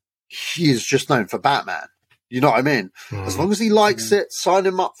he is just known for Batman. You know what I mean? As long as he likes it, sign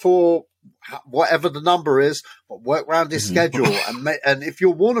him up for whatever the number is, but work around his schedule. And if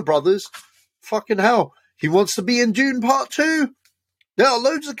you're Warner Brothers, fucking hell, he wants to be in Dune Part 2. There are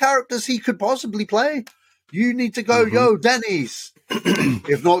loads of characters he could possibly play. You need to go, yo, Denny's.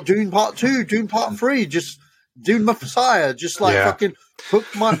 If not Dune Part 2, Dune Part 3, just Dune Messiah, just fucking hook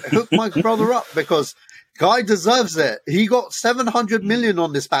my brother up, because guy deserves it. He got $700 million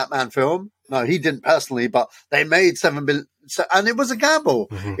on this Batman film. No, he didn't personally, but they made $7 billion, and it was a gamble.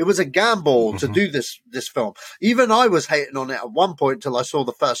 It was a gamble to do this film. Even I was hating on it at one point till I saw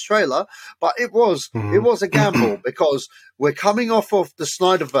the first trailer, but it was a gamble because we're coming off of the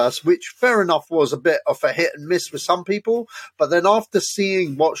Snyderverse, which fair enough was a bit of a hit and miss with some people. But then after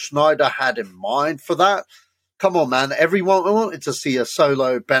seeing what Snyder had in mind for that, come on, man, everyone wanted to see a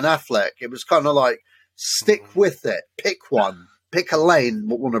solo Ben Affleck. It was kind of like, stick with it, pick one. Pick a lane,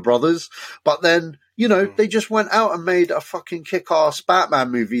 Warner Brothers. But then, they just went out and made a fucking kick-ass Batman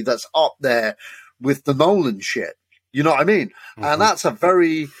movie that's up there with the Nolan shit. You know what I mean? And that's a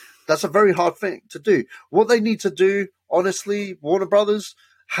very hard thing to do. What they need to do, honestly, Warner Brothers,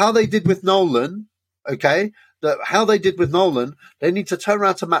 how they did with Nolan, okay? How they did with Nolan, they need to turn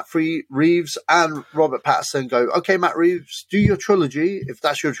around to Matt Reeves and Robert Pattinson and go, okay, Matt Reeves, do your trilogy, if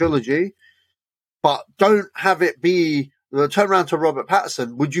that's your trilogy, but don't have it be... Turn around to Robert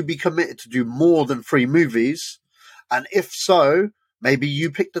Pattinson. Would you be committed to do more than 3 movies? And if so, maybe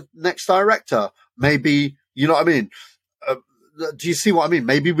you pick the next director. Maybe, you know what I mean? Do you see what I mean?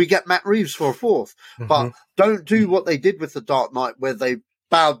 Maybe we get Matt Reeves for a 4th. But don't do what they did with The Dark Knight, where they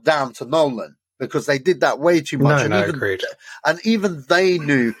bowed down to Nolan, because they did that way too much. Agreed. And even they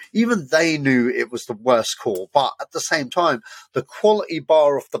knew it was the worst call. But at the same time, the quality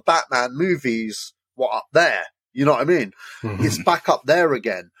bar of the Batman movies were up there. You know what I mean? It's back up there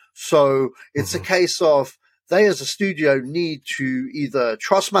again. So it's a case of they as a studio need to either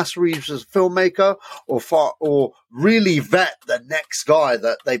trust Matt Reeves as a filmmaker or really vet the next guy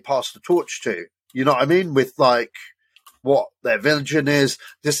that they pass the torch to. You know what I mean? With like what their vision is.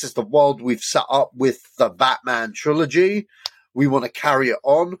 This is the world we've set up with the Batman trilogy. We want to carry it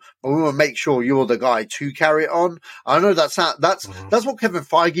on, but we want to make sure you're the guy to carry it on. I know that's what Kevin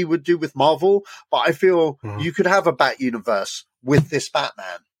Feige would do with Marvel, but I feel you could have a Bat universe with this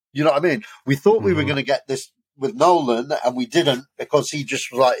Batman. You know what I mean? We thought we were going to get this with Nolan, and we didn't, because he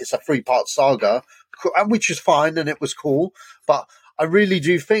just was like, it's a 3-part saga, which is fine, and it was cool. But I really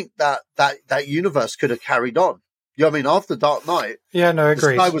do think that universe could have carried on. You know what I mean? After Dark Knight, agreed.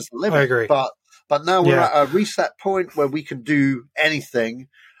 The sky was the limit. I agree. But now we're at a reset point where we can do anything.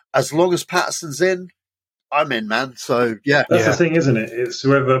 As long as Patterson's in, I'm in, man. So, yeah. That's the thing, isn't it? It's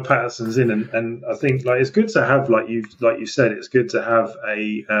whoever Patterson's in. And I think it's good to have, like you said, it's good to have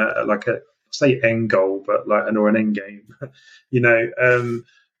a say end goal, but or an end game,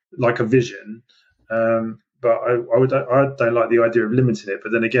 like a vision. But I don't like the idea of limiting it.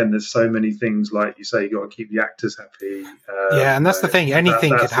 But then again, there's so many things, like you say, you got to keep the actors happy. And that's the thing.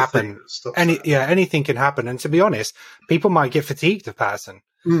 Anything could happen. Anything can happen. And to be honest, people might get fatigued of Patterson.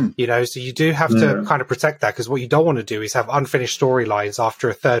 So you do have to kind of protect that, because what you don't want to do is have unfinished storylines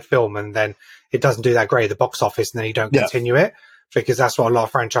after a 3rd film, and then it doesn't do that great at the box office, and then you don't continue it, because that's what a lot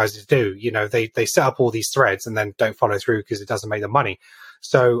of franchises do. They set up all these threads and then don't follow through because it doesn't make them money.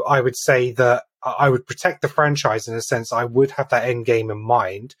 So I would say that I would protect the franchise in a sense. I would have that end game in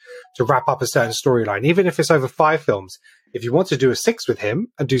mind to wrap up a certain storyline, even if it's over 5 films. If you want to do a 6th with him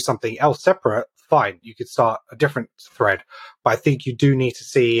and do something else separate, fine. You could start a different thread. But I think you do need to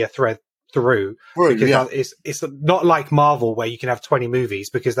see a thread through, because it's not like Marvel where you can have 20 movies,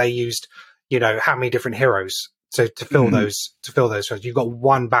 because they used, how many different heroes to fill those shows. You've got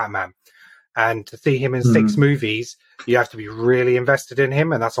one Batman. And to see him in 6 movies, you have to be really invested in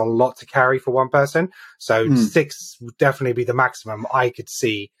him, and that's a lot to carry for one person. So 6 would definitely be the maximum I could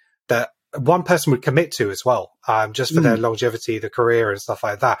see that one person would commit to as well, just for their longevity, the career and stuff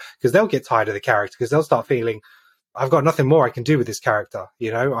like that, because they'll get tired of the character, because they'll start feeling, I've got nothing more I can do with this character.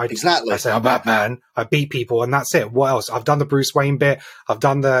 I say, I'm Batman, I beat people, and that's it. What else? I've done the Bruce Wayne bit. I've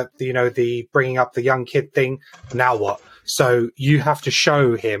done the bringing up the young kid thing. Now what? So you have to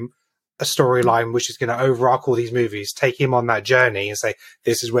show him a storyline which is going to overarch all these movies, take him on that journey and say,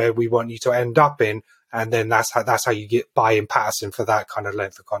 this is where we want you to end up in. And then that's how you get buy-in Patterson for that kind of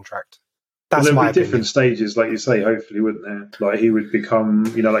length of contract. That's there'll my be opinion. different stages, like you say, hopefully, wouldn't there? Like he would become,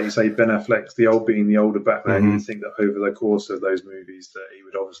 like you say, Ben Affleck's being the older Batman. You think that over the course of those movies that he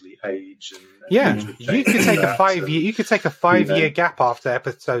would obviously age. You could take a 5 year. You could take a 5 year gap after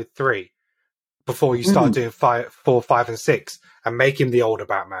episode 3 before you start doing 4, 5, and 6, and make him the older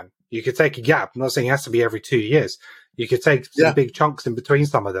Batman. You could take a gap. I'm not saying it has to be every 2 years. You could take some big chunks in between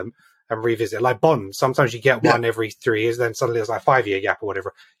some of them and revisit, like Bond. Sometimes you get one every 3 years, then suddenly it's like a 5 year gap or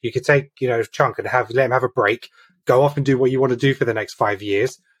whatever. You could take, a chunk and let him have a break, go off and do what you want to do for the next 5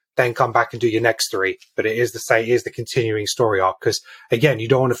 years, then come back and do your next 3. But it is the continuing story arc, because again, you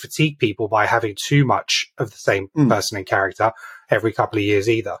don't want to fatigue people by having too much of the same person and character every couple of years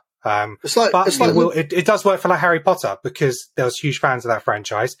either. It does work for like Harry Potter, because there was huge fans of that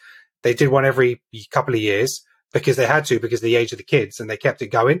franchise. They did one every couple of years, because they had to, because of the age of the kids, and they kept it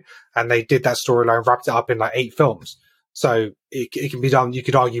going, and they did that storyline, wrapped it up in like 8 films. So it can be done. You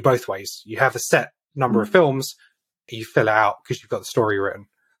could argue both ways. You have a set number of films, you fill it out because you've got the story written.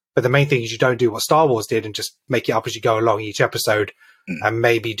 But the main thing is you don't do what Star Wars did and just make it up as you go along each episode, and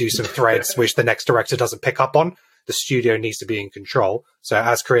maybe do some threads which the next director doesn't pick up on. The studio needs to be in control. So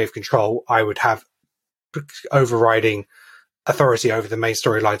as creative control, I would have overriding authority over the main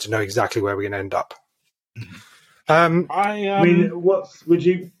storyline to know exactly where we're going to end up. I mean, what would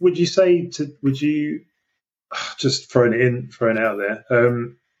you say to? Would you just throwing it out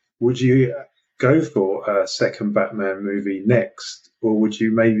there? Would you go for a second Batman movie next, or would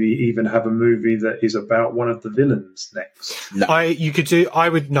you maybe even have a movie that is about one of the villains next? No. I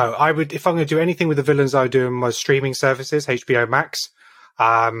would if I'm going to do anything with the villains, I would do on my streaming services, HBO Max.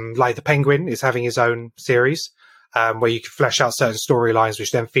 Like the Penguin is having his own series. Where you can flesh out certain storylines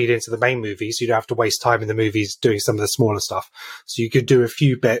which then feed into the main movies. So you don't have to waste time in the movies doing some of the smaller stuff. So you could do a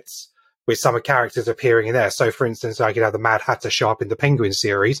few bits with some of the characters appearing in there. So for instance, I could have the Mad Hatter show up in the Penguin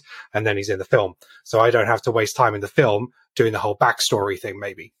series, and then he's in the film. So I don't have to waste time in the film doing the whole backstory thing.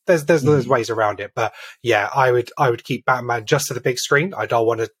 Maybe there's ways around it, but yeah, I would keep Batman just to the big screen. I don't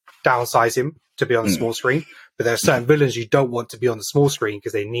want to downsize him to be on the small screen, but there are certain villains you don't want to be on the small screen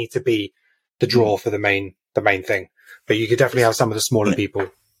because they need to be the draw for the main thing. But you could definitely have some of the smaller people.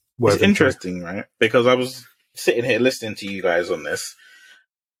 It's interesting, right? Because I was sitting here listening to you guys on this.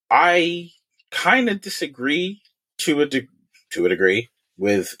 I kind of disagree to a degree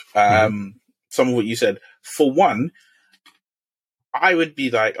with some of what you said. For one, I would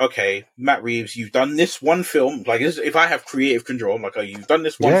be like, okay, Matt Reeves, you've done this one film. Like, if I have creative control, I'm like, oh, you've done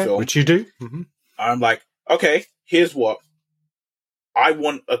this one film. Which you do. I'm like, okay, here's what. I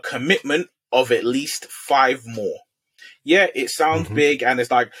want a commitment of at least 5 more. Yeah, it sounds big, and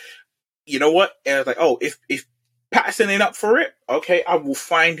it's like, you know what? And it's like, oh, if Patterson ain't up for it, okay, I will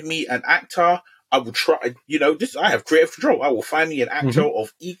find me an actor. I will try, I have creative control. I will find me an actor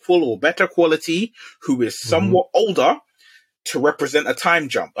of equal or better quality who is somewhat older to represent a time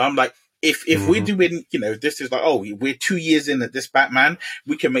jump. I'm like, if we're doing, this is like, oh, we're 2 years in at this Batman,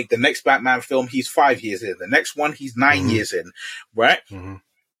 we can make the next Batman film, he's 5 years in. The next one, he's 9 years in, right?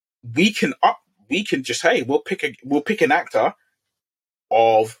 We can just, hey, we'll pick an actor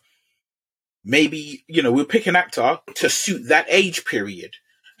of maybe, we'll pick an actor to suit that age period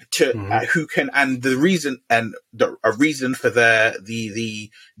to who can, and the reason a reason for the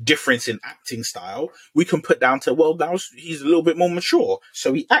difference in acting style, we can put down to, well, now he's a little bit more mature,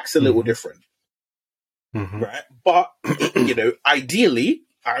 so he acts a little different. Right. But, ideally,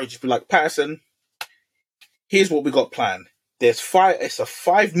 I would just be like, Patterson, here's what we got planned. It's a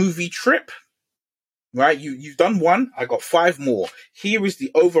 5 movie trip, right? You've done 1. I got 5 more. Here is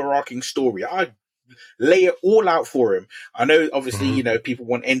the overarching story. I lay it all out for him. I know, obviously, people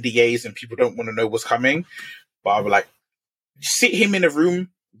want NDAs and people don't want to know what's coming, but I would like sit him in a room,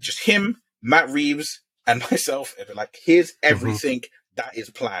 just him, Matt Reeves, and myself, and be like, here's everything that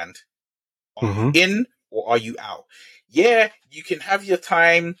is planned. Are you in or are you out? Yeah, you can have your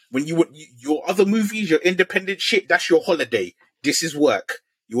time when your other movies, your independent shit, that's your holiday. This is work.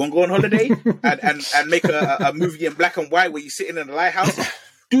 You want to go on holiday and make a movie in black and white where you're sitting in a lighthouse?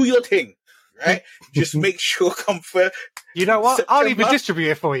 Do your thing, right? Just make sure comfort. You know what? September. I'll even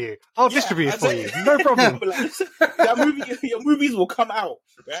distribute it for you. I'll distribute it for you. No problem. Your movies will come out,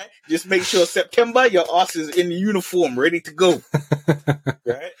 right? Just make sure September your ass is in uniform, ready to go,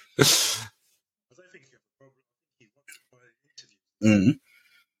 right?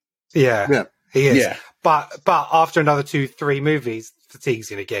 Yeah, he is. Yeah. But after another 2-3 movies, fatigue's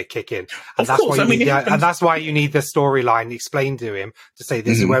going to get a kick in, and That's why you need the storyline explained to him to say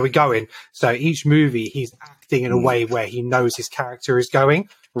this is where we're going. So each movie, he's acting in a way where he knows his character is going,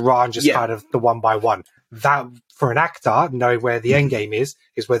 rather than just kind of the one by one. That for an actor, knowing where the end game is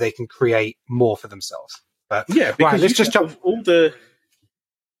where they can create more for themselves. But because let's just jump all the.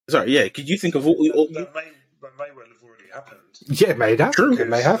 Sorry, could you think of all that may well have already happened? Yeah, it may have. True, it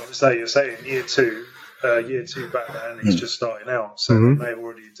may have. Say you're saying year two Batman, he's just starting out, so they may have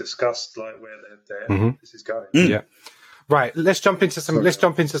already discussed like where this is going. Yeah. Right, let's jump into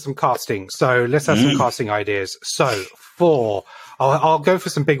some casting. So let's have some casting ideas. So I'll go for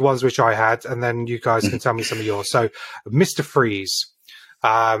some big ones which I had, and then you guys can tell me some of yours. So Mr. Freeze.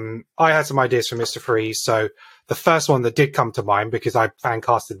 I had some ideas for Mr. Freeze. So the first one that did come to mind, because I fan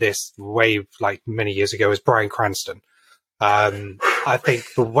casted this way like many years ago, is Bryan Cranston. I think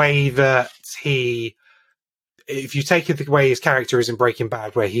the way that if you take it the way his character is in Breaking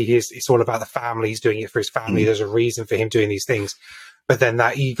Bad, where it's all about the family, he's doing it for his family, there's a reason for him doing these things, but then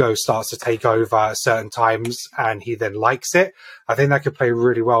that ego starts to take over at certain times and he then likes it. I think that could play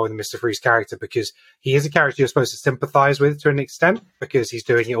really well with Mr. Freeze character, because he is a character you're supposed to sympathize with to an extent, because he's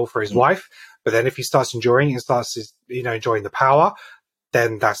doing it all for his wife. But then if he starts enjoying it and starts enjoying the power,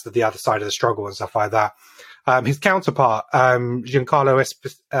 then that's the other side of the struggle and stuff like that. His counterpart, Giancarlo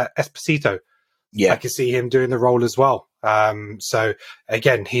Esposito. Yeah, I can see him doing the role as well. So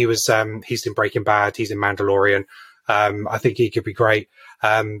again, he's in Breaking Bad, he's in Mandalorian. I think he could be great.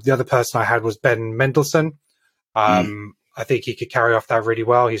 The other person I had was Ben Mendelsohn. I think he could carry off that really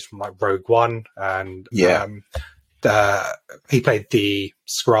well. He's from like Rogue One, and he played the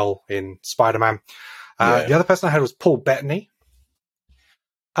Skrull in Spider-Man. The other person I had was Paul Bettany.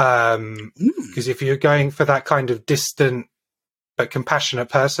 Because if you're going for that kind of distant but compassionate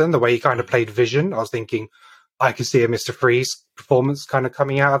person, the way he kind of played Vision, I was thinking I could see a Mr. Freeze performance kind of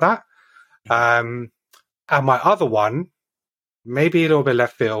coming out of that. And my other one, maybe a little bit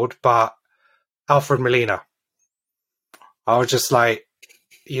left field, but Alfred Molina. I was just like,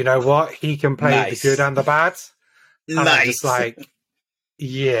 you know what? He can play the good and the bad. And I'm just like,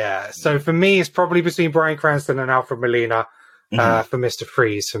 yeah. So for me, it's probably between Bryan Cranston and Alfred Molina for Mr.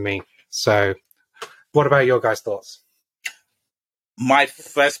 Freeze for me. So what about your guys' thoughts? My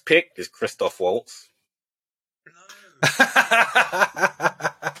first pick is Christoph Waltz.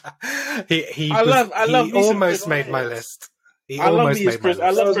 He almost made my list. I love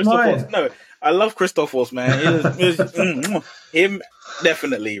Christoph Waltz. No, I love Christoph Waltz, man. Him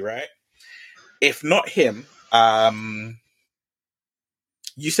definitely, right? If not him,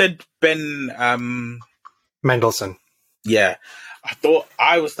 you said Ben Mendelsohn. Yeah,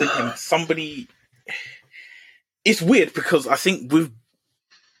 I was thinking somebody. It's weird because I think with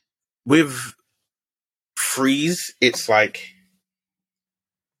Freeze, it's like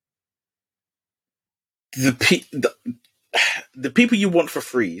the people you want for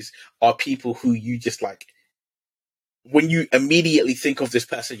Freeze are people who you just like. When you immediately think of this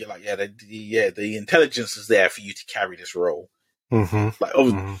person, you're like, the intelligence is there for you to carry this role.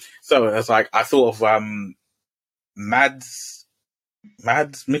 So it's like I thought of Mads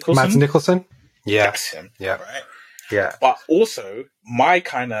Mikkelsen. Mads Mikkelsen. Yeah, that's him. Yeah, right. Yeah, but also my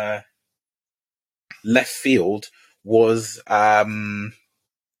kind of left field was hold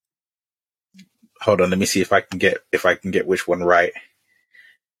on, let me see if I can get which one right.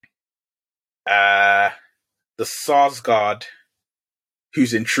 The Sarsgaard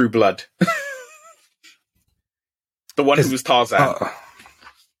who's in True Blood. The one who was Tarzan.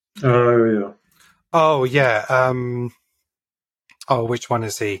 Oh yeah. Which one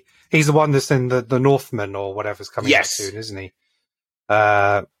is he? He's the one that's in the Northman or whatever's coming out soon, isn't he?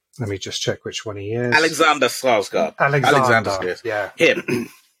 Let me just check which one he is. Alexander Skarsgård. Alexander Skarsgård. Yeah. Him.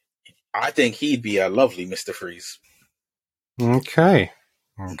 I think he'd be a lovely Mr. Freeze. Okay.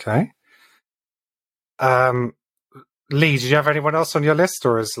 Lee, did you have anyone else on your list,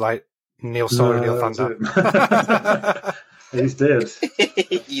 or is like Neil Soul and Neil Thunder? He's dead.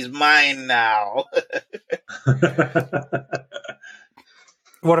 He's mine now.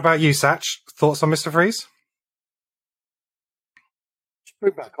 What about you, Satch? Thoughts on Mr. Freeze? Just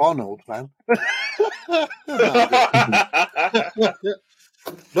bring back Arnold, man.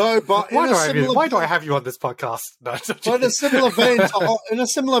 No, but why do I have you on this podcast? No, in a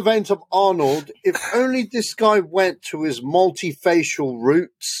similar vein to Arnold, if only this guy went to his multifacial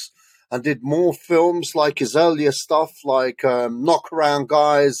roots and did more films like his earlier stuff, like Knock Around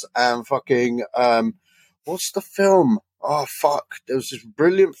Guys and fucking what's the film? Oh fuck! There was this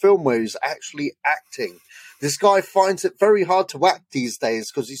brilliant film where he's actually acting. This guy finds it very hard to act these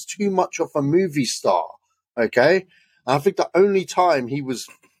days because he's too much of a movie star. Okay. And I think the only time he was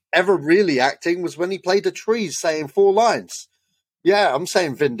ever really acting was when he played a tree saying 4 lines. Yeah, I'm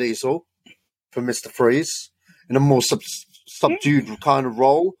saying Vin Diesel for Mr. Freeze in a more subdued kind of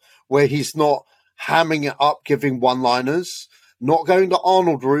role where he's not hamming it up, giving one-liners, not going the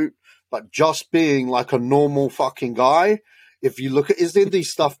Arnold route, but just being like a normal fucking guy. If you look at his indie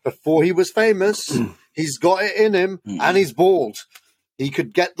stuff before he was famous, he's got it in him and he's bald. He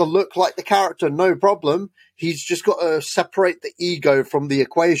could get the look like the character, no problem. He's just got to separate the ego from the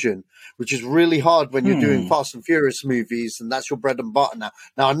equation, which is really hard when you're doing Fast and Furious movies, and that's your bread and butter now.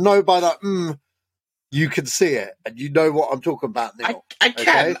 Now, I know by that, you can see it, and you know what I'm talking about now. I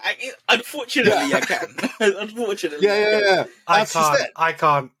can. Okay? Unfortunately, I can. Unfortunately. Yeah. I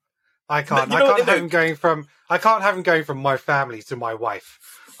can't have him going from my family to my wife.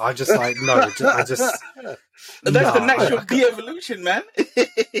 I'm just like, no, I just. That's the natural de-evolution, man.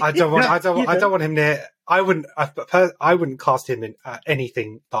 I don't want him near. I wouldn't cast him in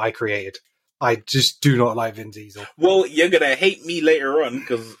anything that I created. I just do not like Vin Diesel. Well, you're gonna hate me later on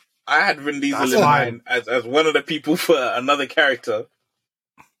because I had Vin Diesel in mind as one of the people for another character.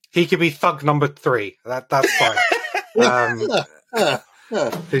 He could be thug number 3. That's fine.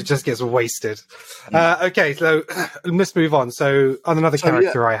 It just gets wasted. Okay, so let's move on. So on another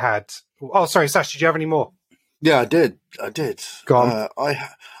character I had. Oh, sorry, Sash, did you have any more? Yeah, I did. Go on.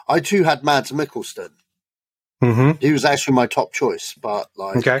 I too had Mads Mikkelsen. Mm-hmm. He was actually my top choice, but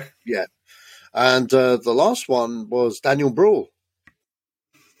yeah. And the last one was Daniel Bruhl.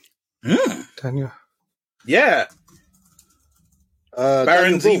 Daniel. Yeah.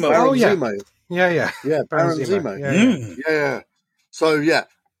 Baron Zemo. Baron Zemo. Yeah. Baron Zemo. Yeah. So yeah,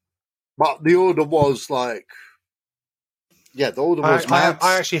 but the order was like, the order was. I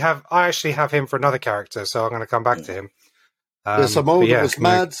actually have him for another character, so I'm going to come back to him. So my order was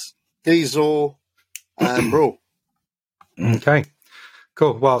Mads, Diesel, and Bruhl. Okay,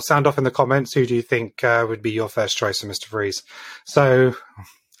 cool. Well, sound off in the comments. Who do you think would be your first choice of Mr. Freeze? So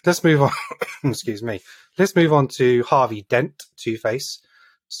let's move on. Excuse me. Let's move on to Harvey Dent, Two-Face.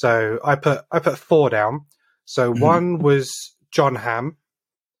 So I put 4 down. So one was John Hamm.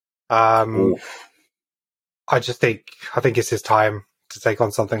 I think it's his time to take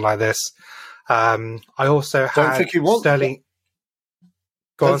on something like this. I also had Sterling.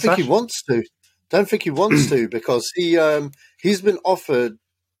 Don't think he wants to. Don't think he wants to because he's been offered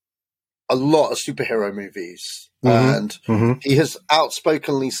a lot of superhero movies, and he has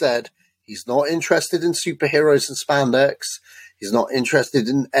outspokenly said he's not interested in superheroes and spandex. He's not interested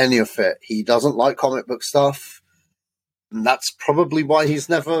in any of it. He doesn't like comic book stuff. And that's probably why he's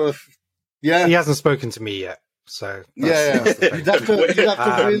never. Yeah, he hasn't spoken to me yet. So that's you'd have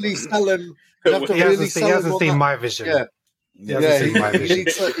to really sell him. He hasn't seen my vision. He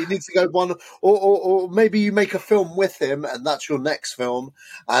needs to go one, or maybe you make a film with him, and that's your next film,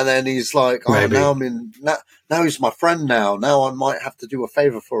 and then he's like, now now he's my friend. Now I might have to do a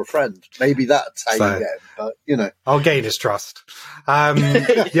favor for a friend. Maybe that's how you get him. But I'll gain his trust.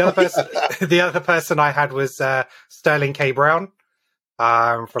 The other person I had was Sterling K. Brown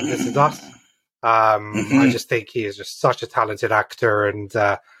from This Is Us. I just think he is just such a talented actor, and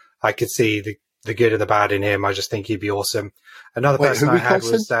I could see the good and the bad in him. I just think he'd be awesome. Another person I had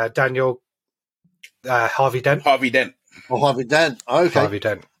was Harvey Dent. Harvey Dent. Oh, Harvey Dent. Okay. Harvey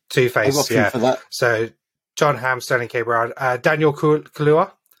Dent. Two-Face, yeah. So John Hamm, Sterling K. Brown. Daniel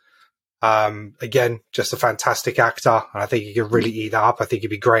Kaluuya. Again, just a fantastic actor. And I think he could really eat that up. I think he'd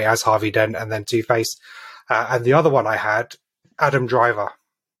be great as Harvey Dent and then Two-Face. And the other one I had, Adam Driver.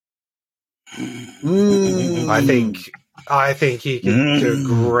 I think he could do a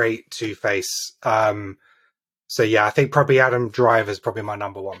great Two-Face. So yeah, I think probably Adam Driver is probably my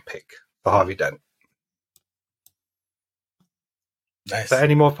number 1 pick for Harvey Dent. Nice. So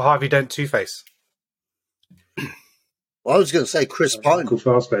any more for Harvey Dent, Two-Face? Well, I was going to say Chris Pine. Michael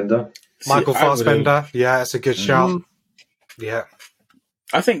Fassbender. Michael Fassbender. Yeah, that's a good shout. Yeah.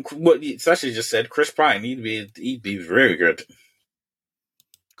 I think what Sashi just said, Chris Pine, he'd be very good.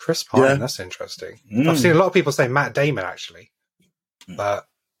 Chris Pine, that's interesting. I've seen a lot of people say Matt Damon, actually. But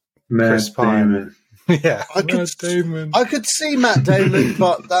Chris Pine. Yeah. I could see Matt Damon,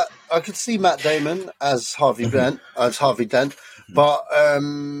 but I could see Matt Damon as Harvey Dent. But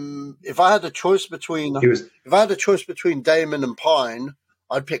if I had a choice between Damon and Pine,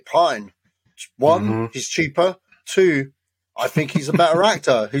 I'd pick Pine. 1, he's cheaper. 2, I think he's a better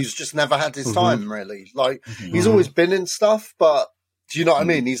actor who's just never had his time, really. Like, he's always been in stuff, but do you know what I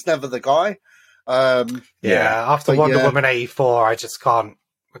mean? He's never the guy. After Wonder Woman 84, I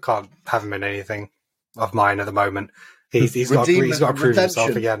can't have him in anything of mine at the moment. He's got to prove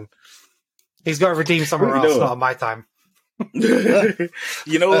himself again. He's got to redeem somewhere else, not on my time.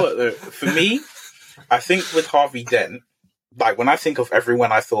 You know what? Though? For me, I think with Harvey Dent, like when I think of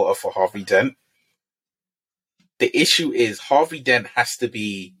everyone I thought of for Harvey Dent, the issue is Harvey Dent has to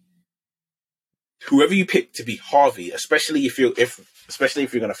be whoever you pick to be Harvey, especially if you're going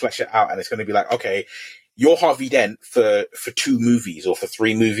to flesh it out, and it's going to be like, okay, you're Harvey Dent for 2 movies or for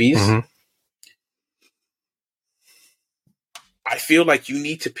 3 movies. Mm-hmm. I feel like you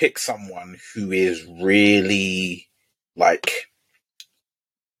need to pick someone who is really like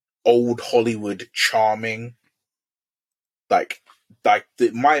old Hollywood charming. My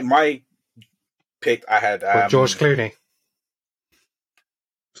pick, I had George Clooney.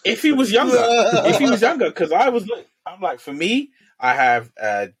 If he was younger, because I'm like, for me, I have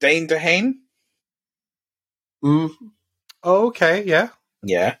Dane DeHaan. Oh, okay, yeah.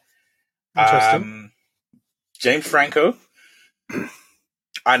 Interesting. James Franco.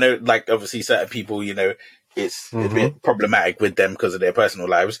 I know, like, obviously certain people, you know, it's a bit problematic with them because of their personal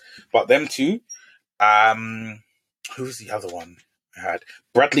lives, but them two. Who's the other one I had?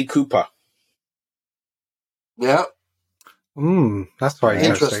 Bradley Cooper. Yeah. That's very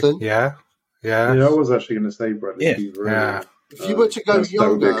interesting. Yeah. I was actually going to say Bradley Cooper. Yeah. If you were to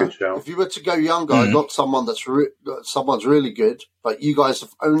go younger, I got someone someone's really good, but you guys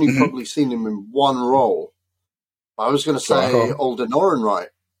have only probably seen him in one role. I was going to say Alden Ehrenreich.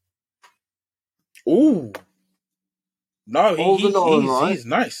 Ooh, no, he's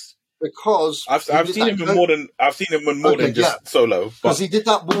nice because I've seen him in more than just Solo. Because he did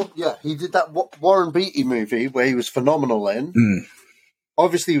that Warren Beatty movie where he was phenomenal in.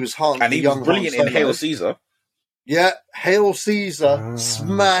 Obviously, he was and he was brilliant in Hail Caesar. Yeah, Hail Caesar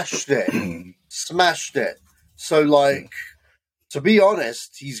smashed it. So, like, to be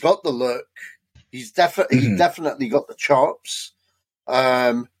honest, he's got the look. He's definitely got the chops.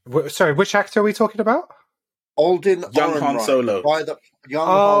 Sorry, which actor are we talking about? Alden Young Han Solo.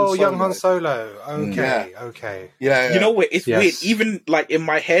 Young Han Solo. Okay. Yeah. You know what? It's weird. Even like in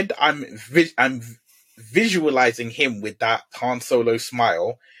my head, I'm visualizing him with that Han Solo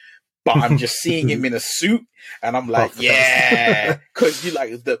smile, but I'm just seeing him in a suit, and I'm like, because you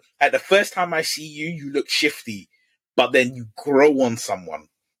like at the first time I see you, you look shifty, but then you grow on someone.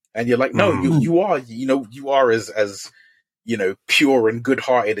 And you're like, no, you are as you know, pure and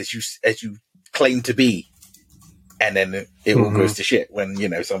good-hearted as you claim to be. And then it all goes to shit when, you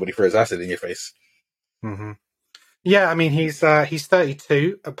know, somebody throws acid in your face. Yeah, I mean, he's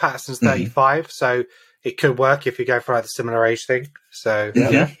 32, and Patterson's 35, so it could work if you go for like the similar age thing. So,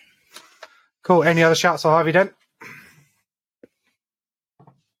 yeah. Cool. Any other shouts on Harvey Dent?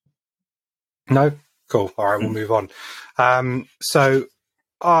 No? Cool. All right, we'll move on. So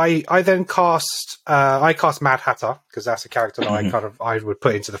I then cast Mad Hatter because that's a character that I would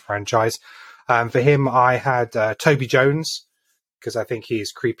put into the franchise. For him, I had Toby Jones because I think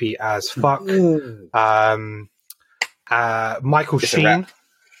he's creepy as fuck. Michael Sheen.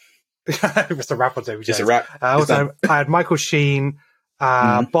 It's a rap on Toby Jones. It's a rap. Also, I had Michael Sheen,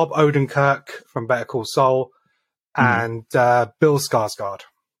 Bob Odenkirk from Better Call Saul, and Bill Skarsgård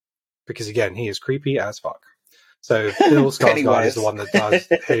because again he is creepy as fuck. So Bill Skarsgård is the one that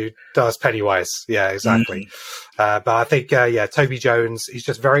does Pennywise. Yeah, exactly. But I think Toby Jones, he's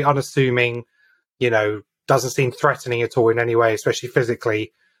just very unassuming, you know, doesn't seem threatening at all in any way, especially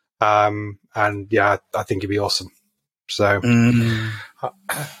physically. And yeah, I think he'd be awesome. So who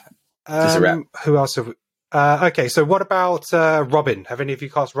else have we, okay, so what about Robin? Have any of you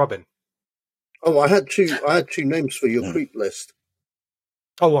cast Robin? Oh, I had two names for your creep list.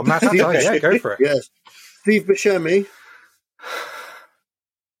 Oh, what, Matt? Yeah, go for it. Yes. Steve Buscemi.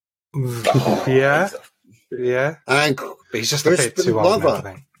 Yeah. And but he's just a bit too old now, I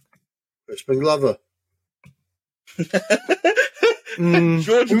think. Crispin Glover.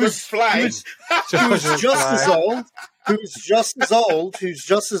 George was flying. Who's just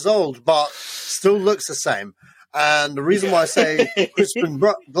as old, but still looks the same. And the reason why I say Crispin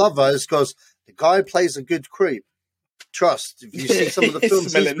Glover is because the guy plays a good creep. Trust. If you see some of the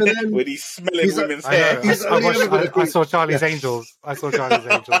films he's been in, when he's smelling women's hair. I saw Charlie's Angels.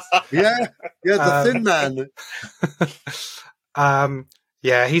 Yeah, the Thin Man.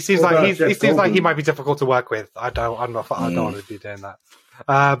 Yeah, he seems like he might be difficult to work with. I don't want to be doing that.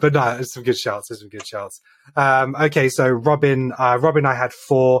 But no, there's some good shouts. Okay, so Robin, I had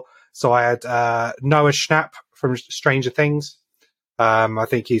 4. So I had Noah Schnapp from Stranger Things. I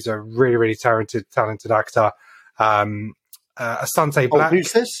think he's a really, really talented actor. Asante Black.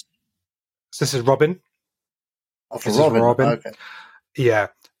 Who's this? This is Robin. Oh, for Robin. Okay. Yeah.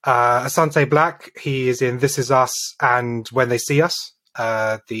 Asante Black, he is in This Is Us and When They See Us,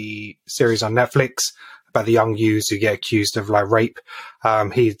 the series on Netflix. about the young youths who get accused of like rape.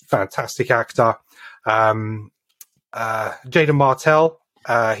 He's a fantastic actor. Jaden Martell,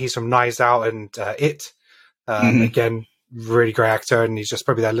 he's from Knives Out and It. Again, really great actor, and he's just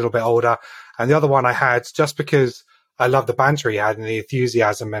probably a little bit older. And the other one I had, just because I love the banter he had and the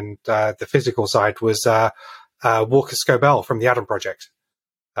enthusiasm and the physical side, was Walker Scobell from the Adam Project.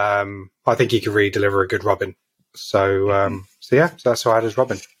 I think he could really deliver a good Robin. So yeah, so that's why I had as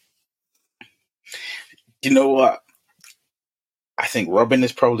Robin. You know what? I think Robin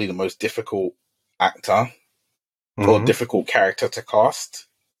is probably the most difficult actor or difficult character to cast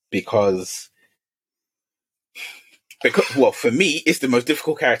because, well, for me, it's the most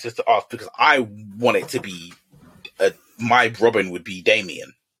difficult character to cast because I want it to be my Robin would be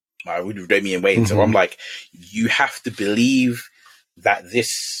Damian. I would be Damian Wayne. So I'm like, you have to believe that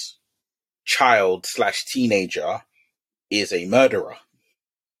this child/teenager is a murderer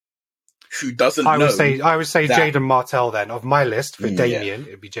who doesn't know. I would say Jaden Martell then. Of my list for Damian,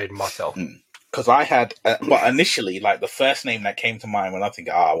 it'd be Jaden Martell. Because I had, but initially, like the first name that came to mind when I think,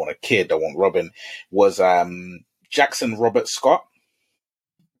 I want a kid, I want Robin, was Jackson Robert Scott.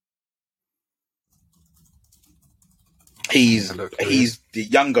 He's the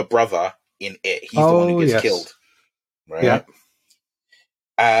younger brother in It. He's the one who gets killed, right?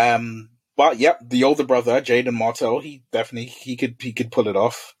 Yeah. But the older brother, Jaden Martell, he could pull it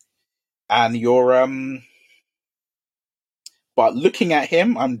off. And but looking at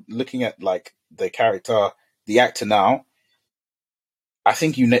him, I'm looking at like the character, the actor now. I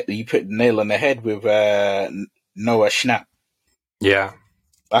think you put the nail on the head with Noah Schnapp. Yeah.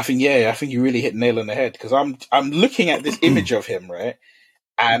 I think you really hit the nail on the head because I'm looking at this image of him, right?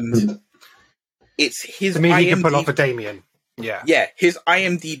 And it's his. To me, he can pull off a Damian. Yeah. Yeah, his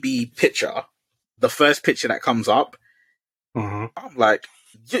IMDb picture, the first picture that comes up, I'm like,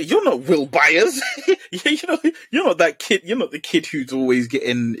 you're not Will Byers. You're not that kid. You're not the kid who's always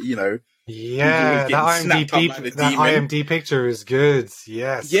getting, Yeah, that IMDb picture is good.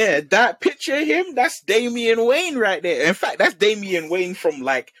 Yes. Yeah, that picture of him, that's Damian Wayne right there. In fact, that's Damian Wayne from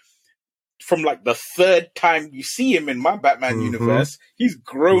the third time you see him in my Batman universe. He's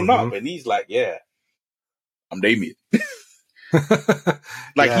grown up and he's like, yeah, I'm Damian.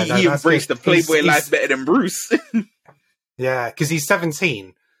 He embraced the Playboy life better than Bruce. Yeah, because he's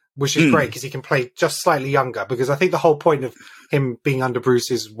 17, which is great because he can play just slightly younger. Because I think the whole point of him being under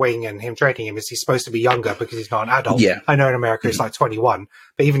Bruce's wing and him training him is he's supposed to be younger because he's not an adult. Yeah. I know in America it's like 21,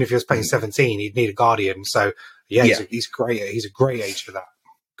 but even if he was playing 17, he'd need a guardian. So he's great. He's a great age for that.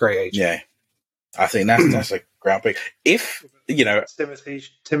 Great age. Yeah, I think that's a ground pick. If Timothy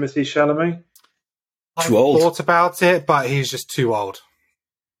Chalamet. I thought about it, but he's just too old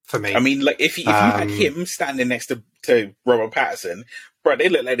for me. I mean, like if you had him standing next to Robert Pattinson, bro, they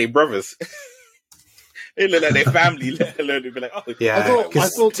look like they're brothers. They look like their family. Let alone be like, oh, yeah. I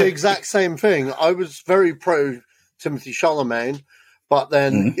thought the exact same thing. I was very pro Timothy Chalamet, but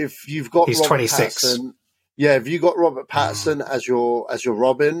then if you've got he's Robert 26. Pattinson, if you got Robert Pattinson as your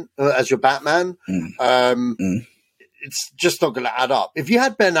Robin, as your Batman, it's just not going to add up. If you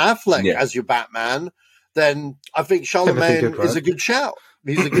had Ben Affleck as your Batman, then I think Chalamet is a good shout.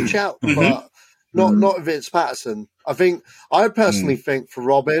 He's a good shout, but not if it's Pattinson. I personally think for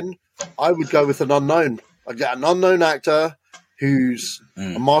Robin, I would go with an unknown. I'd get an unknown actor who's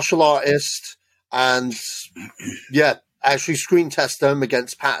a martial artist and actually screen test them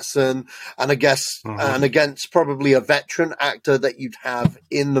against Pattinson and and against probably a veteran actor that you'd have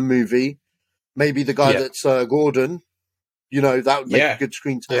in the movie. Maybe the guy that's Gordon. That would make a good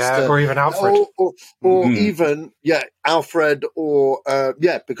screen tester. Yeah, or even Alfred. Or even, Alfred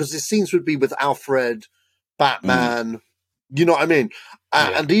because the scenes would be with Alfred, Batman, you know what I mean?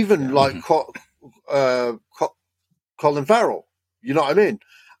 And even like Colin Farrell, you know what I mean?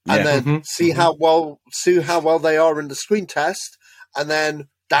 And then see how well they are in the screen test, and then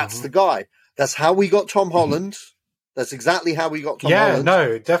that's the guy. That's how we got Tom Holland. That's exactly how we got Tom Holland. Yeah,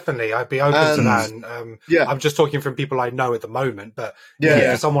 no, definitely. I'd be open to that. And, I'm just talking from people I know at the moment. But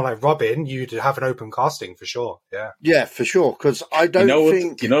for someone like Robin, you'd have an open casting for sure. Yeah. Yeah, for sure. Because I don't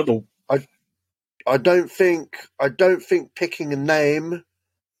think picking a name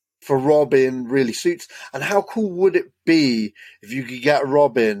for Robin really suits. And how cool would it be if you could get a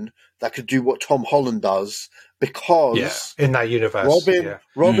Robin that could do what Tom Holland does? Because in that universe,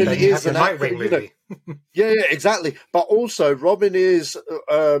 Robin is an Nightwing movie. Exactly. But also, Robin is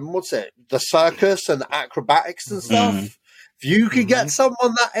the circus and the acrobatics and stuff. If you could get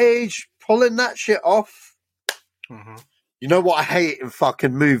someone that age pulling that shit off, you know what I hate in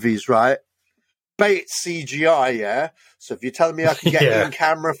fucking movies, right? Bait CGI, yeah. So if you're telling me I can get in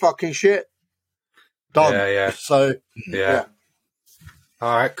camera fucking shit, Done. Yeah. So, yeah.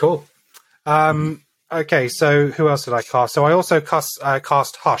 All right, cool. Okay, so who else did I cast? So I also cast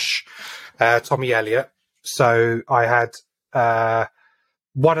Hush, Tommy Elliott. So I had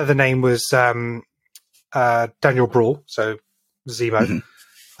one of the name was Daniel Brawl, so Zemo.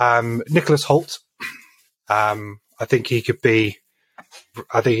 Nicholas Hoult. I think he could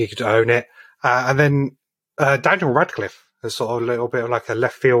own it. And then Daniel Radcliffe is sort of a little bit of like a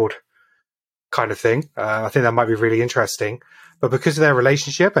left field kind of thing. I think that might be really interesting. But because of their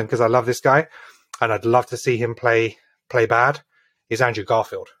relationship and because I love this guy and I'd love to see him play bad, is Andrew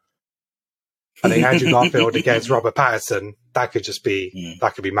Garfield. I think Andrew Garfield against Robert Pattinson, that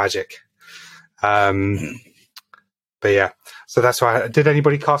could be magic. But yeah, so that's why. Did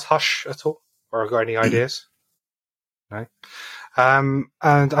anybody cast Hush at all? Or got any ideas? No. And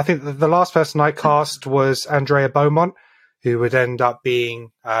I think the last person I cast was Andrea Beaumont, who would end up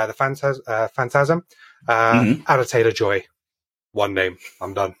being the Phantasm. Anna Taylor-Joy. One name.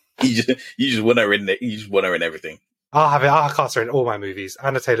 I'm done. You just want her in there. You just want her in everything. I'll cast her in all my movies.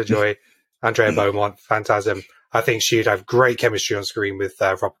 Anna Taylor-Joy, Andrea Beaumont, Phantasm. I think she'd have great chemistry on screen with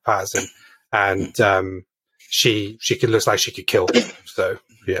Robert Pattinson, and she looks like she could kill. So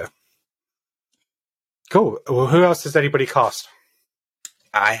yeah, cool. Well, who else does anybody cast?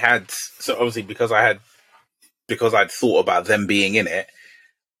 I had obviously because I'd thought about them being in it.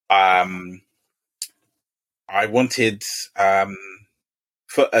 I wanted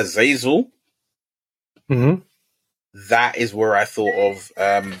for Azazel. Mm-hmm. That is where I thought of.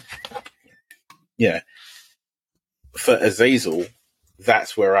 For Azazel,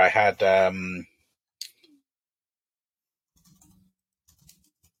 that's where I had.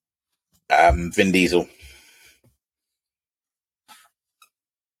 Vin Diesel.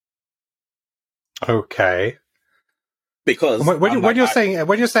 Okay. Because when you're saying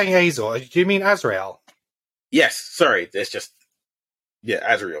Azrael, do you mean Azrael? Yes. Sorry, it's just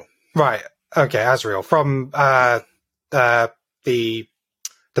Azrael. Right. Okay, Azrael from the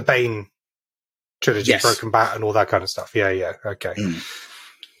Bane trilogy, yes. Broken Bat, and all that kind of stuff. Yeah. Okay.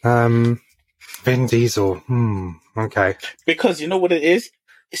 Vin Diesel. Okay. Because you know what it is?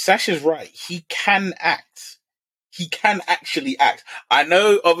 Sasha's right. He can act. He can actually act. I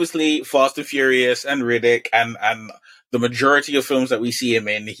know, obviously, Fast and Furious and Riddick and the majority of films that we see him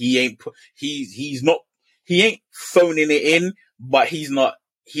in, he ain't phoning it in, but he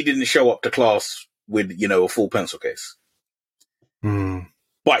didn't show up to class with, a full pencil case.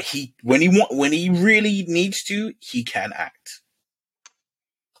 But when he really needs to, he can act.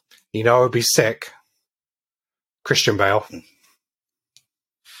 It would be sick. Christian Bale.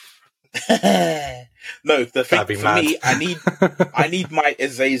 No, the thing for me, I need my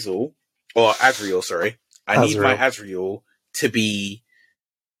Azrael, sorry. I need my Azrael to be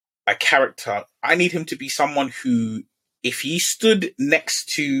a character. I need him to be someone who, if he stood next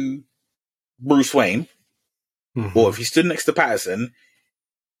to Bruce Wayne, or if he stood next to Patterson,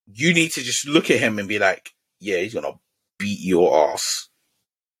 you need to just look at him and be like, yeah, he's gonna beat your ass.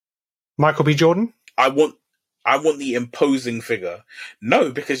 Michael B. Jordan? I want the imposing figure.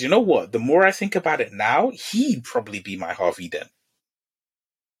 No, because you know what? The more I think about it now, he'd probably be my Harvey Dent.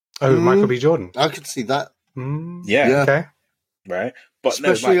 Oh, Michael B. Jordan. I could see that. Yeah. Okay. Right. But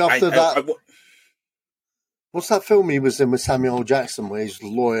especially after that. What's that film he was in with Samuel L. Jackson where he's a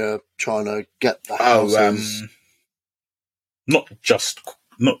lawyer trying to get the houses? Not just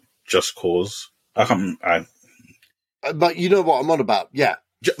cause. But you know what I'm on about. Yeah.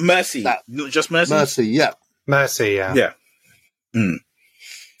 Mercy. Just Mercy? Mercy, yeah. Mercy, yeah. Yeah.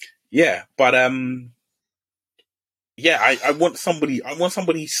 Yeah, but I want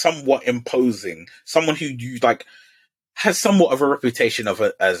somebody somewhat imposing, someone who you like has somewhat of a reputation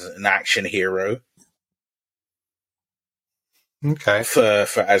as an action hero. Okay. For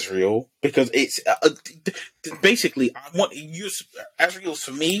Azrael, because it's basically I want you Azrael's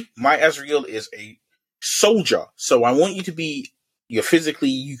for me. My Azrael is a soldier, so I want you to be. You're physically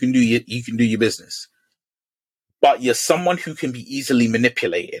you can do your business, but you're someone who can be easily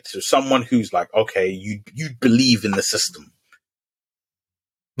manipulated. So someone who's like, okay, you believe in the system.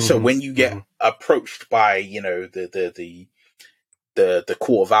 So when you get approached by the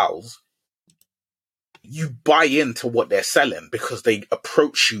Court of Owls, you buy into what they're selling because they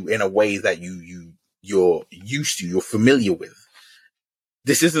approach you in a way that you're used to, you're familiar with.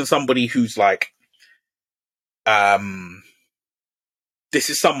 This isn't somebody who's like, this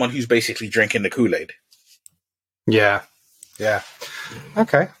is someone who's basically drinking the Kool-Aid. Yeah.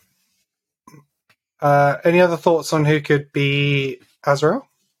 Okay. Any other thoughts on who could be Azrael?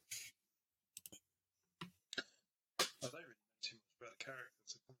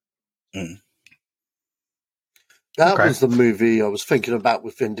 That was the movie I was thinking about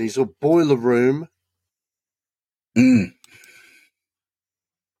with Vin Diesel. Boiler Room.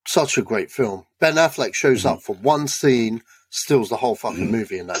 Such a great film. Ben Affleck shows up for one scene, steals the whole fucking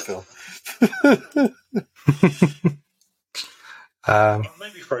movie in that film.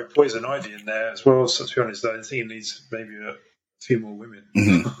 Maybe throw Poison Ivy in there as well. So to be honest, I think he needs maybe a few more women.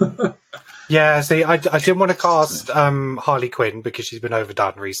 Yeah, see, I didn't want to cast Harley Quinn because she's been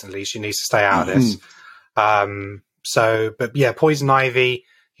overdone recently. She needs to stay out of this. But yeah, Poison Ivy,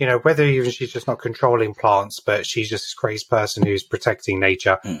 you know, whether even she's just not controlling plants, but she's just this crazy person who's protecting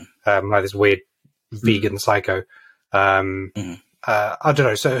nature, like this weird vegan psycho. I don't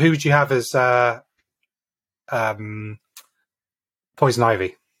know. So who would you have as Poison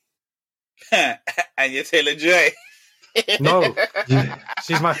Ivy? Anya Taylor-Joy. No,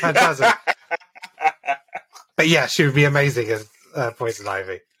 she's my Phantasm. But yeah, she would be amazing as Poison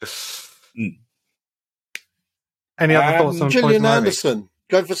Ivy. Any other thoughts on Gillian Poison Anderson? Ivy?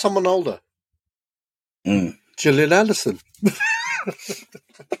 Go for someone older. Gillian Anderson.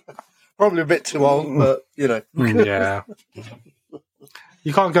 Probably a bit too old, but you know. Yeah.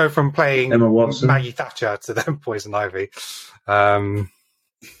 You can't go from playing Emma Watson, Maggie Thatcher to then Poison Ivy.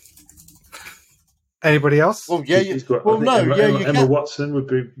 Anybody else? Well, yeah. Emma Watson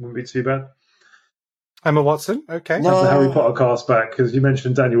wouldn't be too bad. Emma Watson, okay. Have the Harry Potter cast back because you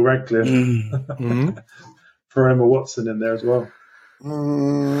mentioned Daniel Radcliffe. For Emma Watson in there as well.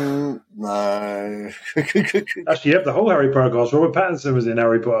 No. Actually, the whole Harry Potter cast. Robert Pattinson was in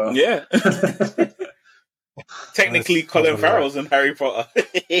Harry Potter. Yeah. Technically, Colin Farrell's in Harry Potter.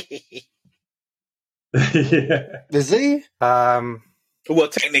 Yeah. Is he? Well,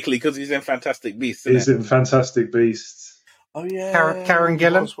 technically, because he's in Fantastic Beasts. He's in Fantastic Beasts. Oh, yeah. Karen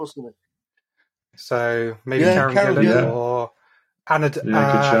Gillan. Wasn't it? So maybe Karen Gillan or Anna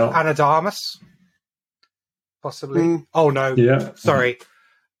de Armas. Possibly. Oh, no. Yeah. Sorry.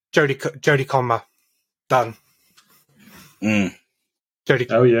 Jodie Comer. Done. Jodie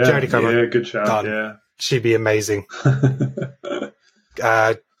Comer. Yeah, good shout. Done. Yeah. She'd be amazing.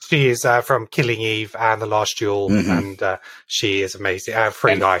 She is from Killing Eve and The Last Duel, and she is amazing.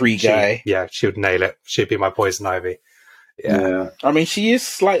 Free Guy. She would nail it. She'd be my Poison Ivy. Yeah. I mean, she is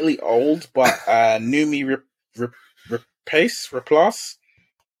slightly old, but Noomi Rapace?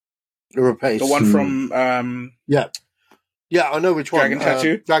 The one from... Yeah, I know which one. Dragon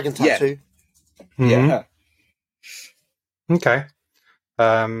Tattoo? Dragon Tattoo. Yeah. Okay.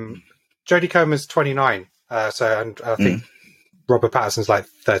 Jodie Comer's 29, and I think Robert Pattinson's like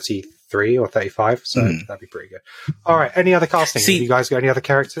 33 or 35, so that'd be pretty good. All right, any other casting? Have you guys got any other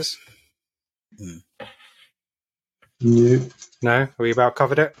characters? No? We about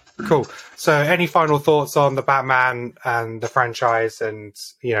covered it? Cool. So any final thoughts on the Batman and the franchise and,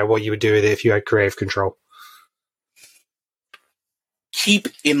 you know, what you would do with it if you had creative control? Keep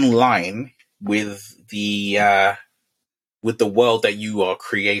in line with the world that you are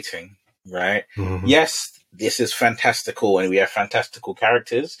creating, right? Yes, this is fantastical and we have fantastical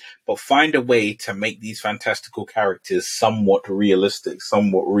characters, but find a way to make these fantastical characters somewhat realistic,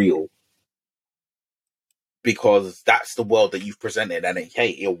 somewhat real. Because that's the world that you've presented, and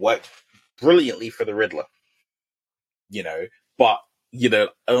it worked brilliantly for the Riddler. You know, but you know,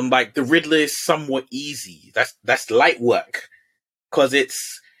 like the Riddler is somewhat easy. That's light work because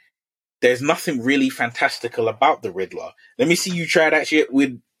there's nothing really fantastical about the Riddler. Let me see you try that shit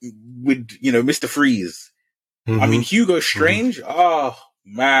with you know Mr. Freeze. I mean Hugo Strange. Oh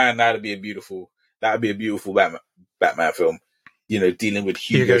man, that'd be a beautiful Batman film. You know, dealing with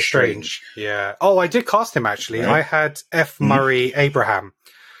Hugo Strange. Yeah. Oh, I did cast him, actually. Right. I had F. Murray Abraham.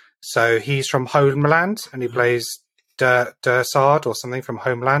 So he's from Homeland, and he plays Dursard or something from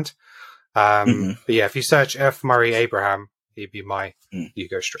Homeland. But yeah, if you search F. Murray Abraham, he'd be my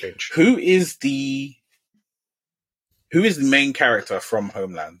Hugo Strange. Who is the main character from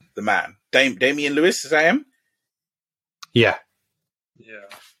Homeland? The man. Damian Lewis, is that him? Yeah. Yeah.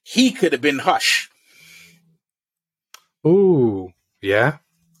 He could have been Hush. Ooh, yeah.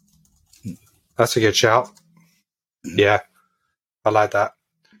 That's a good shout. Yeah, I like that.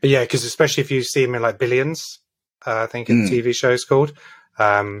 But yeah, because especially if you see him in like Billions, I think the TV show is called.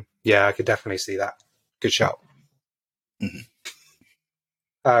 Yeah, I could definitely see that. Good shout.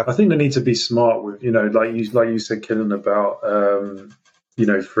 I think they need to be smart with, you know, like you said, Killen, about you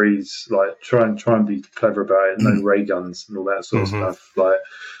know, Freeze, like try and be clever about it. No ray guns and all that sort of stuff. Like,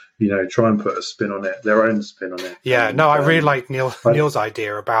 you know, try and put a spin on it, their own spin on it. Yeah, no, I really like Neil's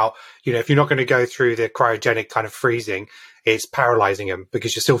idea about, you know, if you're not going to go through the cryogenic kind of freezing, it's paralyzing them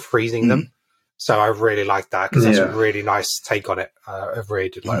because you're still freezing them. So I really like that because that's a really nice take on it. I really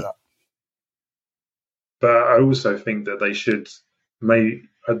did like that. But I also think that they should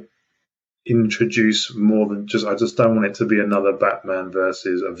introduce more than just. I just don't want it to be another Batman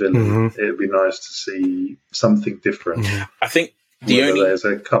versus a villain. It'd be nice to see something different. I think there's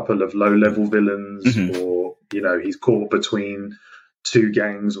a couple of low-level villains, or he's caught between two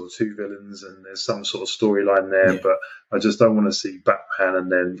gangs or two villains, and there's some sort of storyline there. But I just don't want to see Batman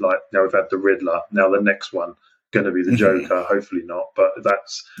and then now we've had the Riddler. Now the next one going to be the Joker. Hopefully not, but I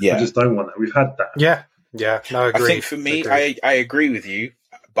just don't want that. We've had that. Yeah, no, agree. I think for me, I agree with you,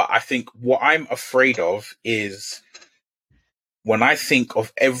 but I think what I'm afraid of is when I think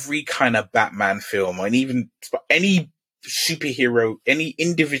of every kind of Batman film, and even any superhero, any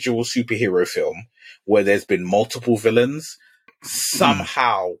individual superhero film where there's been multiple villains,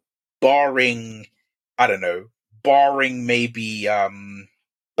 somehow, barring maybe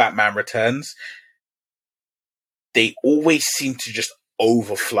Batman Returns, they always seem to just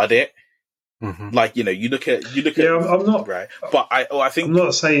overflood it. Like, you look at I'm not right, but I think I'm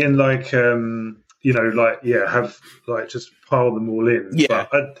not saying have just pile them all in.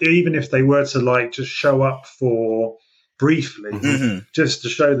 But even if they were to just show up for briefly, just to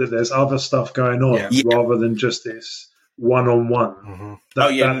show that there's other stuff going on rather than just this one-on-one.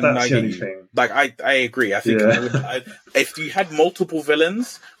 That's the only thing. Like, I agree. I think if you had multiple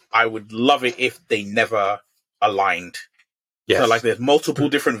villains, I would love it if they never aligned. So, there's multiple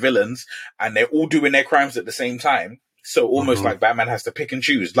different villains, and they're all doing their crimes at the same time. So almost like Batman has to pick and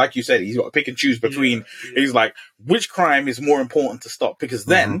choose. Like you said, he's got to pick and choose between. He's like, which crime is more important to stop? Because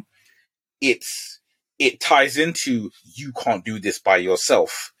then it ties into, you can't do this by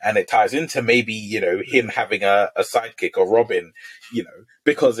yourself, and it ties into maybe him having a sidekick or Robin.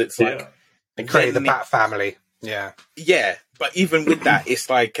 Because it's like and create the Bat family. Yeah. But even with that, it's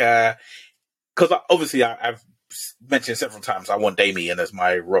like because obviously I've mentioned several times I want Damian as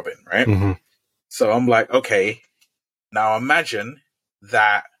my Robin, right? So I'm like, okay, now imagine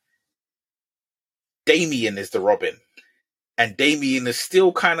that Damian is the Robin, and Damian is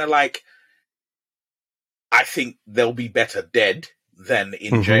still kind of like, I think they'll be better dead than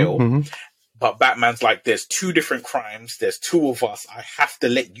in jail. But Batman's like, there's two different crimes, there's two of us, I have to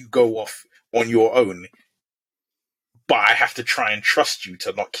let you go off on your own, but I have to try and trust you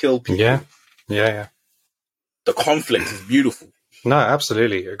to not kill people. Yeah. The conflict is beautiful. No,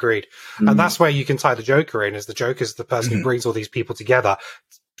 absolutely. Agreed. And that's where you can tie the Joker in, as the Joker is the person who brings all these people together,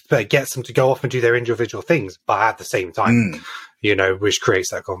 but gets them to go off and do their individual things, but at the same time, which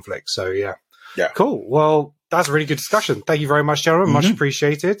creates that conflict. So, yeah. Cool. Well, that's a really good discussion. Thank you very much, gentlemen. Much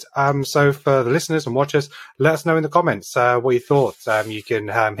appreciated. So for the listeners and watchers, let us know in the comments what you thought. You can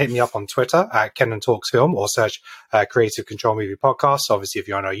hit me up on Twitter at Kenan Talks Film, or search Creative Control Movie Podcast. Obviously, if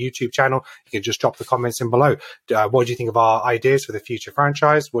you're on our YouTube channel, you can just drop the comments in below. What do you think of our ideas for the future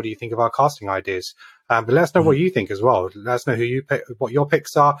franchise? What do you think of our casting ideas? But let us know what you think as well. Let us know who you pick, what your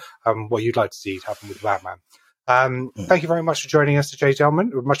picks are, what you'd like to see happen with Batman. Thank you very much for joining us today,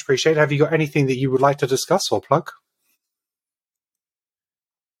 gentlemen. Much appreciated. Have you got anything that you would like to discuss or plug?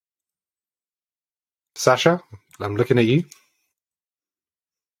 Sasha, I'm looking at you.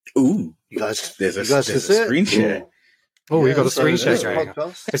 Ooh, you guys, there's a screen share. Oh, we've got a screen share going.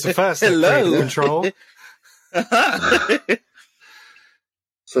 It's the first Creative Control.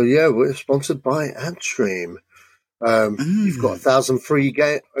 So yeah, we're sponsored by AdStream. You've got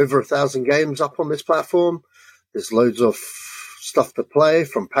over 1,000 games up on this platform. There's loads of stuff to play,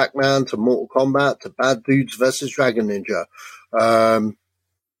 from Pac-Man to Mortal Kombat to Bad Dudes vs. Dragon Ninja.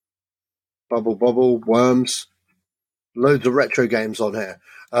 Bubble, Worms. Loads of retro games on here.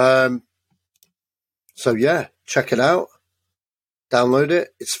 So yeah, check it out. Download it.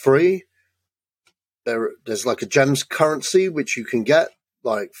 It's free. There's like a gems currency, which you can get,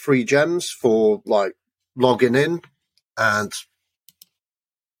 like free gems for like logging in. And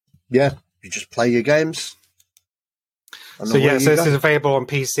yeah, you just play your games. So this is available on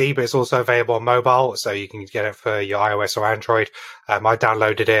PC, but it's also available on mobile, so you can get it for your iOS or Android. I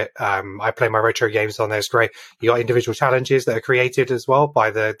downloaded it. I play my retro games on there. It's great. You got individual challenges that are created as well by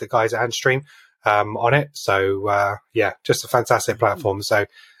the guys at AdStream on it. So just a fantastic platform. So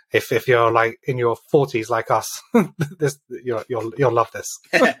if you're like in your 40s like us, you'll love this.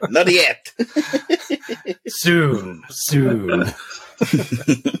 Not yet. Soon.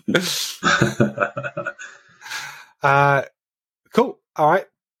 Cool. All right.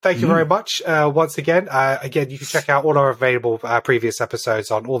 Thank you very much. Once again, you can check out all our available previous episodes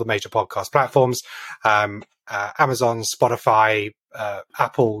on all the major podcast platforms, Amazon, Spotify,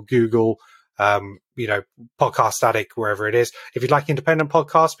 Apple, Google, Podcast Addict, wherever it is. If you'd like independent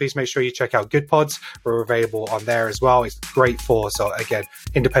podcasts, please make sure you check out Good Pods. We're available on there as well. It's great for, again,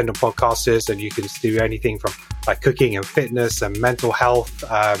 independent podcasters, and you can do anything from like cooking and fitness and mental health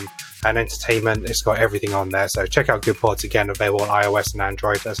and entertainment. It's got everything on there. So check out Good Pods, again, available on iOS and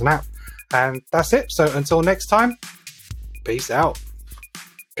Android as an app. And that's it. So until next time, peace out.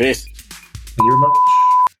 Peace. Thank you very much.